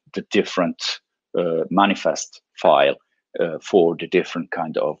define the different manifest file for the different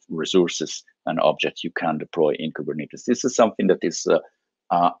kind of resources and objects you can deploy in Kubernetes. This is something that is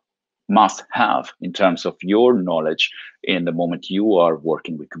must have in terms of your knowledge in the moment you are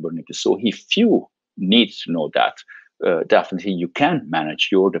working with Kubernetes. So if you need to know that, definitely you can manage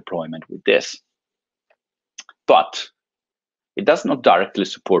your deployment with this. But it does not directly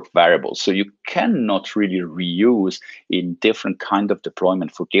support variables. So you cannot really reuse in different kind of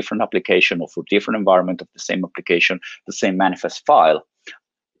deployment for different application or for different environment of the same application, the same manifest file.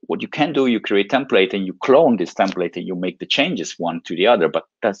 What you can do, you create a template and you clone this template and you make the changes one to the other, but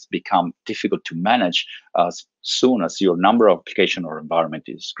that's become difficult to manage as soon as your number of application or environment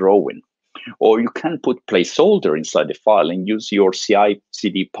is growing. Or you can put placeholder inside the file and use your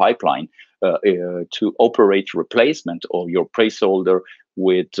CI/CD pipeline to operate replacement of your placeholder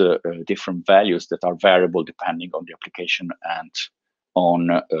with different values that are variable depending on the application and on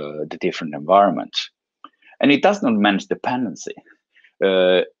the different environment. And it does not manage dependency.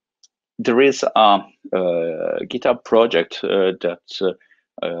 There is a GitHub project that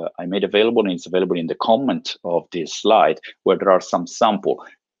I made available, and it's available in the comment of this slide, where there are some sample.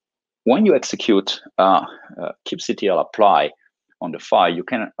 When you execute kubectl apply on the file, you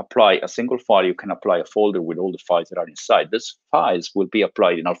can apply a single file, you can apply a folder with all the files that are inside. These files will be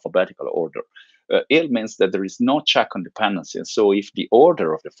applied in alphabetical order. It means that there is no check on dependency. And so if the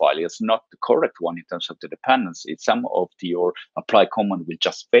order of the file is not the correct one in terms of the dependency, some of your apply command will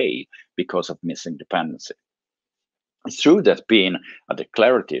just fail because of missing dependency. It's true that being a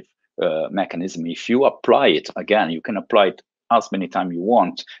declarative mechanism, if you apply it, again, you can apply it as many times you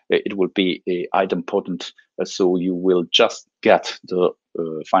want. It will be idempotent, so you will just get the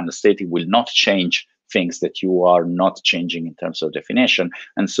final state. It will not change things that you are not changing in terms of definition.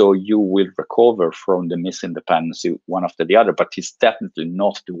 And so you will recover from the missing dependency one after the other, but it's definitely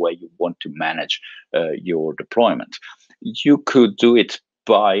not the way you want to manage your deployment. You could do it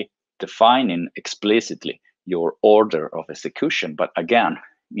by defining explicitly your order of execution, but again,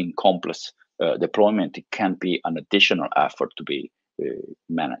 in complex deployment, it can be an additional effort to be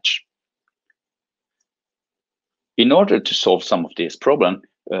managed. In order to solve some of this problem,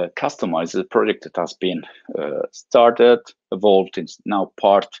 Customize is a project that has been started, evolved, and now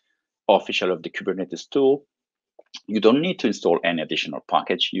part official of the Kubernetes tool. You don't need to install any additional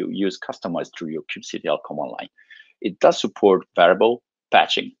package. You use Customize through your kubectl command line. It does support variable,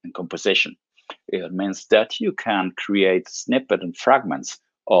 patching, and composition. It means that you can create snippets and fragments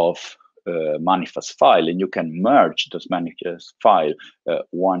of manifest file, and you can merge those manifest file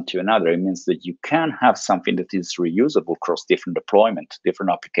one to another. It means that you can have something that is reusable across different deployment,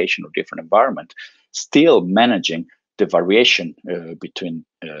 different application, or different environment, still managing the variation between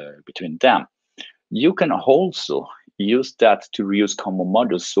them. You can also use that to reuse common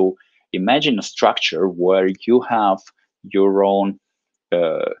modules. So imagine a structure where you have your own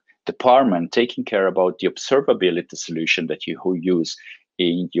department taking care about the observability solution that you use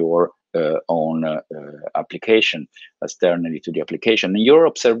in your own application externally to the application. And your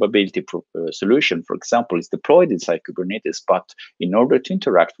observability solution, for example, is deployed inside Kubernetes, but in order to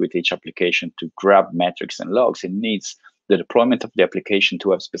interact with each application to grab metrics and logs, it needs the deployment of the application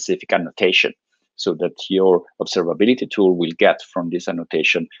to have specific annotation, so that your observability tool will get from this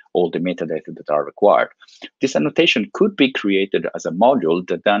annotation all the metadata that are required. This annotation could be created as a module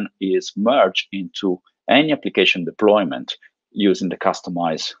that then is merged into any application deployment using the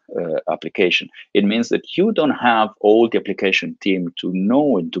customized application. It means that you don't have all the application team to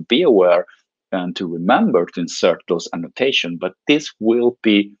know and to be aware and to remember to insert those annotations, but this will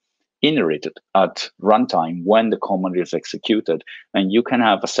be inherited at runtime when the command is executed, and you can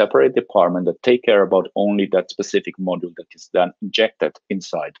have a separate department that take care about only that specific module that is then injected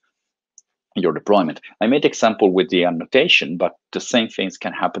inside your deployment. I made example with the annotation, but the same things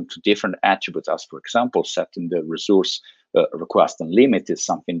can happen to different attributes, as for example, setting the resource request and limit is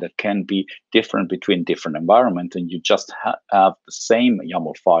something that can be different between different environments, and you just have the same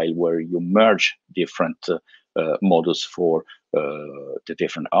YAML file where you merge different modules for the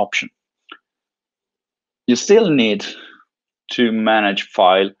different option. You still need to manage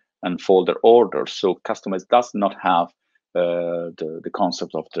file and folder orders. So customers does not have the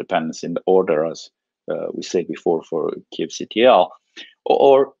concept of dependency in the order, as we said before for kubectl.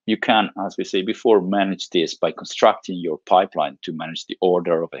 Or you can, as we say before, manage this by constructing your pipeline to manage the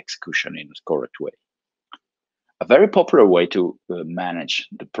order of execution in a correct way. A very popular way to manage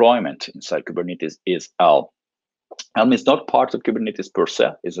deployment inside Kubernetes is Elm. Elm is not part of Kubernetes per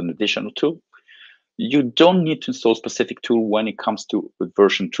se, it's an additional tool. You don't need to install specific tool when it comes to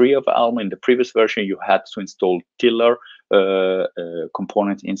version 3 of Elm. In the previous version, you had to install Tiller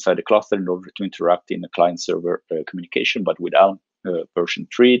component inside the cluster in order to interact in the client-server communication. But with Elm version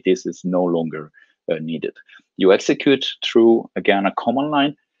 3, this is no longer needed. You execute through, again, a command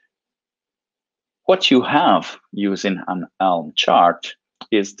line. What you have using an Elm chart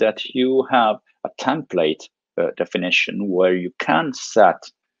is that you have a template definition where you can set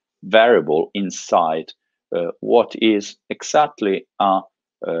variable inside what is exactly a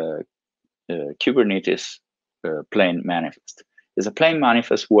Kubernetes plain manifest. There's a plain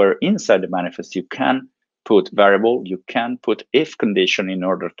manifest where inside the manifest you can put variable, you can put if condition in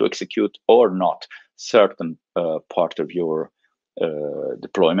order to execute or not certain part of your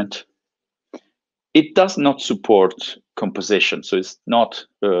deployment. It does not support composition, so it's not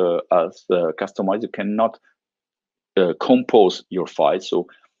as customized. You cannot compose your file. So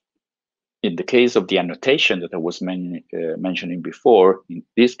in the case of the annotation that I was mentioning before, in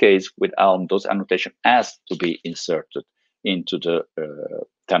this case with Elm, those annotation has to be inserted into the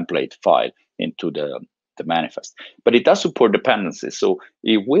template file, into the manifest. But it does support dependencies, so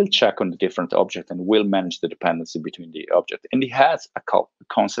it will check on the different object and will manage the dependency between the object. And it has a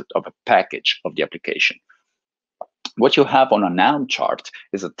concept of a package of the application. What you have on an Elm chart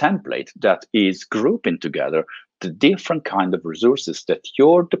is a template that is grouping together the different kind of resources that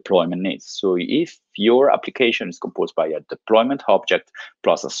your deployment needs. So if your application is composed by a deployment object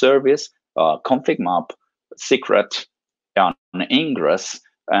plus a service, config map, secret, an ingress,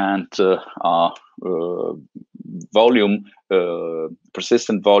 and volume,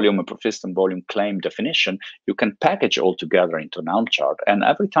 persistent volume and persistent volume claim definition, you can package all together into an Elm chart. And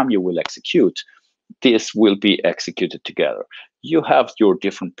every time you will execute, this will be executed together. You have your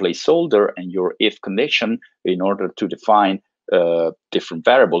different placeholder and your if condition in order to define different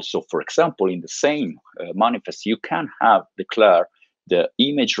variables. So for example, in the same manifest, you can have declare the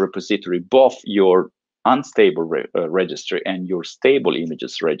image repository, both your unstable registry and your stable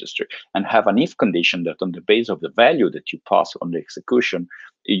images registry, and have an if condition that on the base of the value that you pass on the execution,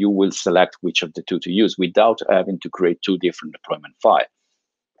 you will select which of the two to use without having to create two different deployment files.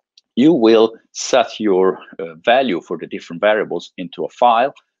 You will set your value for the different variables into a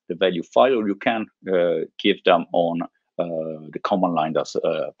file, the value file, or you can give them on the command line as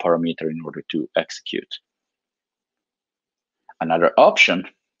a parameter in order to execute. Another option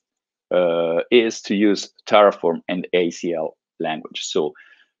is to use Terraform and ACL language. So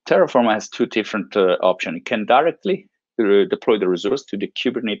Terraform has two different options. It can directly deploy the resource to the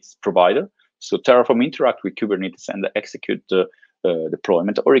Kubernetes provider. So Terraform interact with Kubernetes and execute the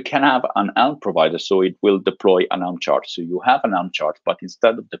deployment, or it can have an Elm provider, so it will deploy an Elm chart. So you have an Elm chart, but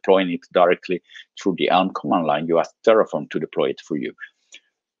instead of deploying it directly through the Elm command line, you ask Terraform to deploy it for you.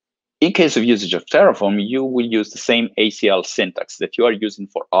 In case of usage of Terraform, you will use the same ACL syntax that you are using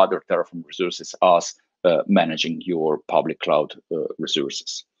for other Terraform resources as managing your public cloud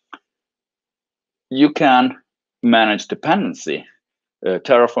resources. You can manage dependency.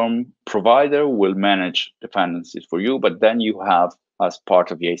 Terraform provider will manage dependencies for you, but then you have, as part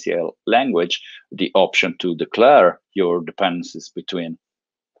of the ACL language, the option to declare your dependencies between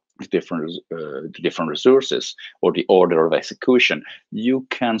different resources or the order of execution. You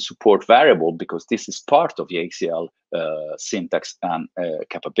can support variable because this is part of the ACL syntax and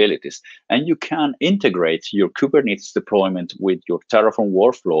capabilities. And you can integrate your Kubernetes deployment with your Terraform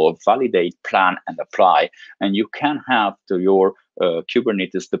workflow, validate, plan, and apply. And you can have your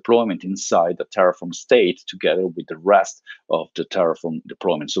Kubernetes deployment inside the Terraform state together with the rest of the Terraform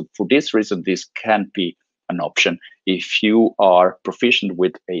deployment. So for this reason, this can be an option. If you are proficient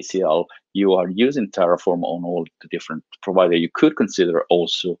with ACL, you are using Terraform on all the different providers, you could consider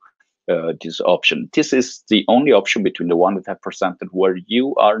also this option. This is the only option between the one that I presented where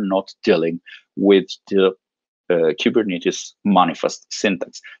you are not dealing with the Kubernetes manifest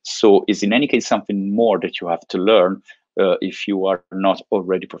syntax. So is in any case something more that you have to learn if you are not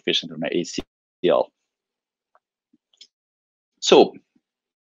already proficient on ACL. So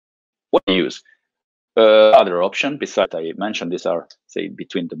what do you use? Other option besides I mentioned, these are, say,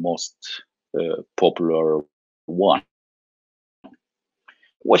 between the most popular one.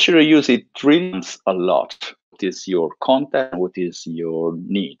 What should I use? It really a lot. What is your content? What is your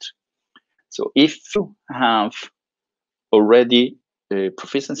need? So if you have already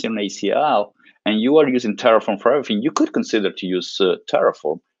proficiency on ACL and you are using Terraform for everything, you could consider to use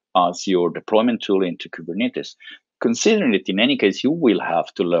Terraform as your deployment tool into Kubernetes. Considering that in any case, you will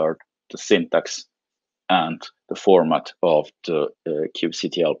have to learn the syntax and the format of the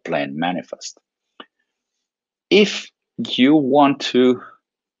kubectl plain manifest. If you want to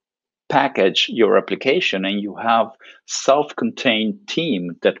package your application and you have self-contained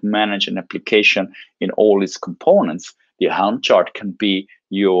team that manage an application in all its components, the Helm chart can be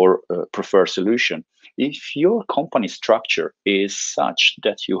your preferred solution. If your company structure is such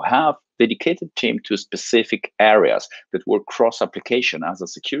that you have dedicated team to specific areas that work cross application, as a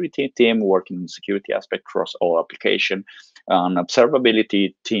security team working in security aspect cross all application, an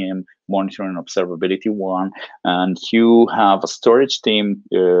observability team monitoring observability one, and you have a storage team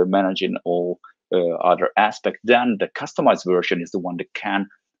managing all other aspects, then the customized version is the one that can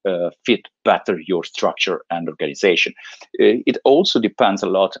fit better your structure and organization. It also depends a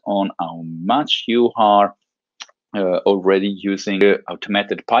lot on how much you are already using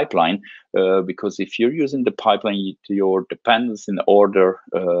automated pipeline, because if you're using the pipeline, your dependence in order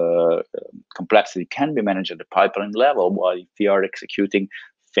complexity can be managed at the pipeline level, while if you are executing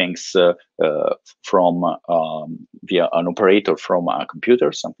things from via an operator from a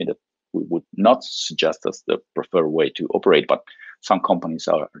computer, something that we would not suggest as the preferred way to operate, but some companies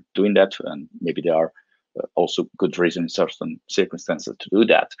are doing that, and maybe there are also good reason in certain circumstances to do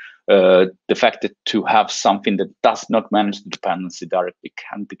that. The fact that to have something that does not manage the dependency directly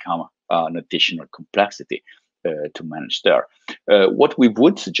can become an additional complexity to manage there. What we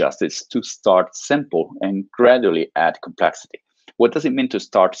would suggest is to start simple and gradually add complexity. What does it mean to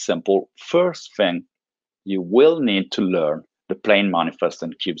start simple? First thing, you will need to learn the plain manifest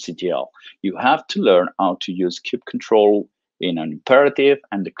and kubectl. You have to learn how to use kube control in an imperative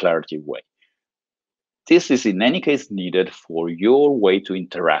and declarative way. This is in any case needed for your way to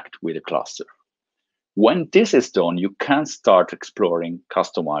interact with a cluster. When this is done, you can start exploring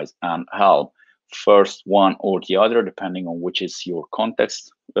customize and Helm, first one or the other, depending on which is your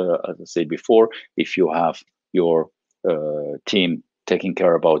context. As I said before, if you have your team taking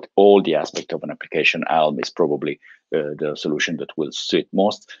care about all the aspects of an application, Helm is probably the solution that will suit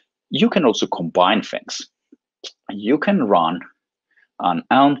most. You can also combine things. You can run an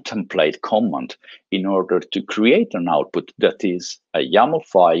Helm template command in order to create an output that is a YAML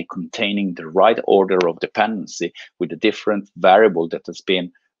file containing the right order of dependency with a different variable that has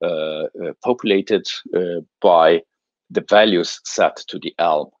been populated by the values set to the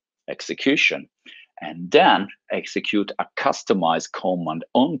Helm execution, and then execute a customized command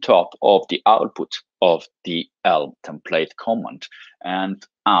on top of the output of the Helm template command and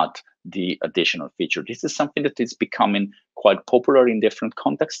add the additional feature. This is something that is becoming quite popular in different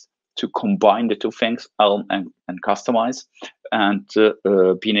contexts, to combine the two things, Helm and customize, and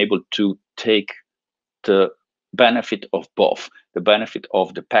being able to take the benefit of both, the benefit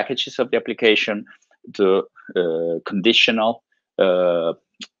of the packages of the application, the conditional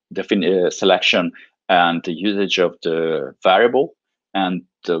selection and the usage of the variable, and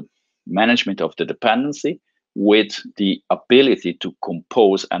the management of the dependency, with the ability to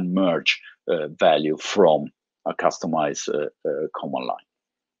compose and merge value from a customized command line.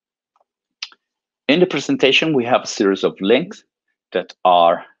 In the presentation, we have a series of links that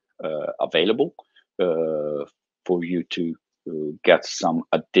are available for you to get some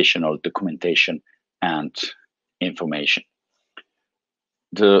additional documentation and information.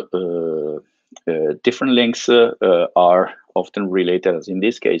 The different links are often related, as in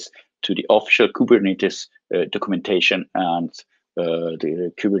this case, to the official Kubernetes documentation and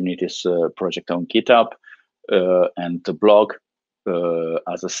the Kubernetes project on GitHub and the blog.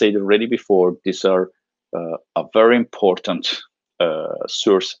 As I said already before, these are a very important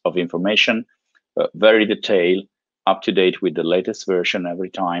source of information, very detailed, up to date with the latest version every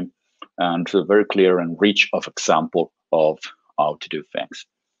time, and very clear and rich of example of how to do things.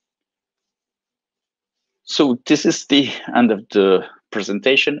 So this is the end of the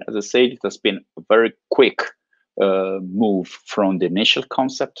presentation. As I said, it has been a very quick move from the initial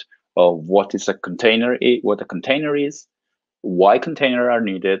concept of what is a container, what a container is, why containers are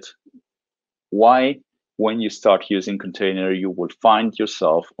needed, why when you start using container, you will find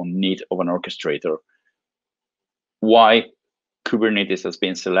yourself on need of an orchestrator, why Kubernetes has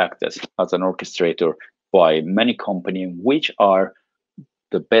been selected as an orchestrator by many companies, which are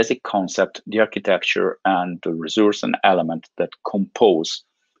the basic concept, the architecture, and the resource and element that compose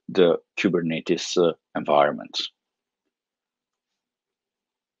the Kubernetes environment.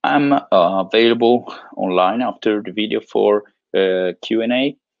 I'm available online after the video for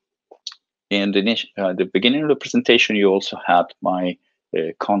Q&A. In the beginning of the presentation, you also had my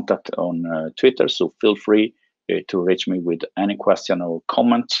contact on Twitter, so feel free to reach me with any question or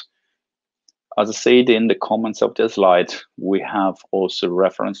comment. As I said in the comments of the slide, we have also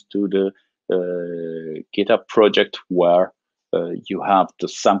reference to the GitHub project where you have the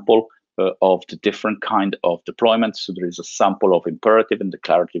sample of the different kind of deployments. So there is a sample of imperative and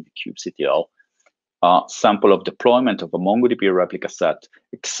declarative kubectl, a sample of deployment of a MongoDB replica set,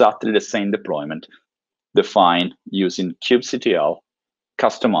 exactly the same deployment, defined using kubectl,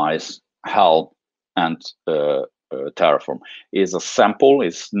 customize, Helm, and Terraform. Is a sample,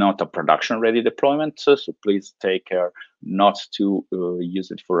 is not a production-ready deployment, so please take care not to use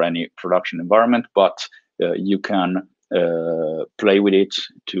it for any production environment, but you can play with it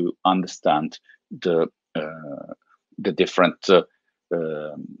to understand the different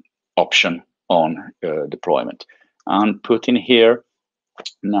option on deployment. And putting here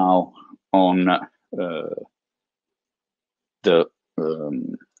now on the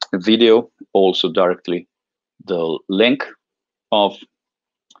video also directly the link of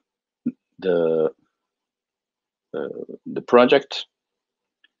the project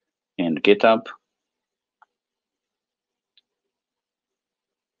in GitHub.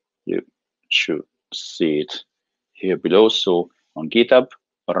 You should see it here below. So on GitHub,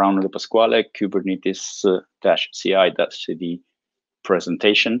 Rauno De Pasquale, Kubernetes-CI.cd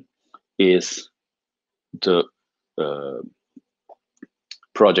presentation is the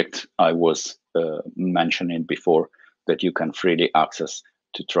project I was mentioning before that you can freely access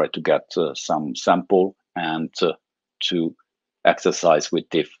to try to get some sample and to exercise with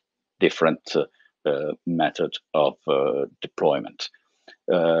different method of deployment.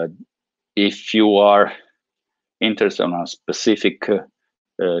 If you are interested in a specific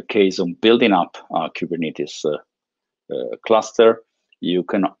case on building up a Kubernetes cluster, you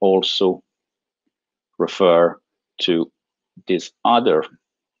can also refer to this other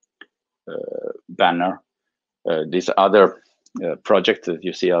banner, this other project that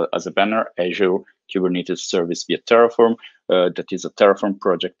you see as a banner, Azure Kubernetes Service via Terraform. That is a Terraform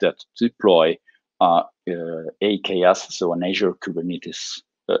project that deploy AKS, so an Azure Kubernetes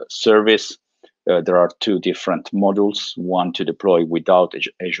service. There are two different modules, one to deploy without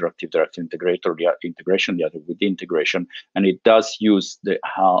Azure Active Directory Integrator, the integration, the other with the integration, and it does use the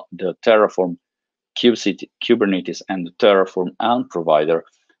Terraform Kubernetes and the Terraform Helm provider,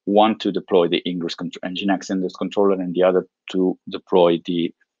 one to deploy the Nginx Ingress controller and the other to deploy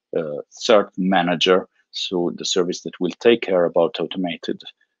the cert manager, so the service that will take care about automated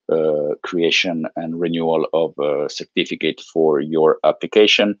creation and renewal of a certificate for your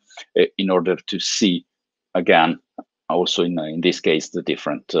application in order to see, again, also in this case, the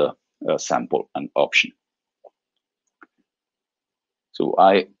different sample and option. So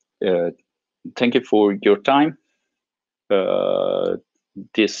I thank you for your time.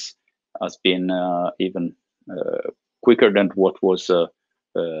 This has been even quicker than what was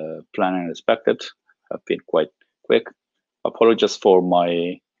planned and expected. I've been quite quick. Apologies for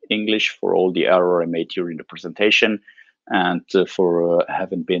my English, for all the error I made during the presentation, and for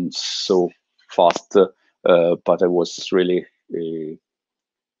having been so fast but I was really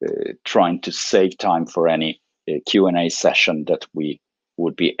trying to save time for any Q&A session that we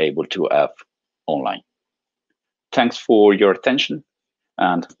would be able to have online. Thanks for your attention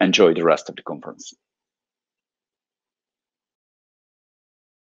and enjoy the rest of the conference.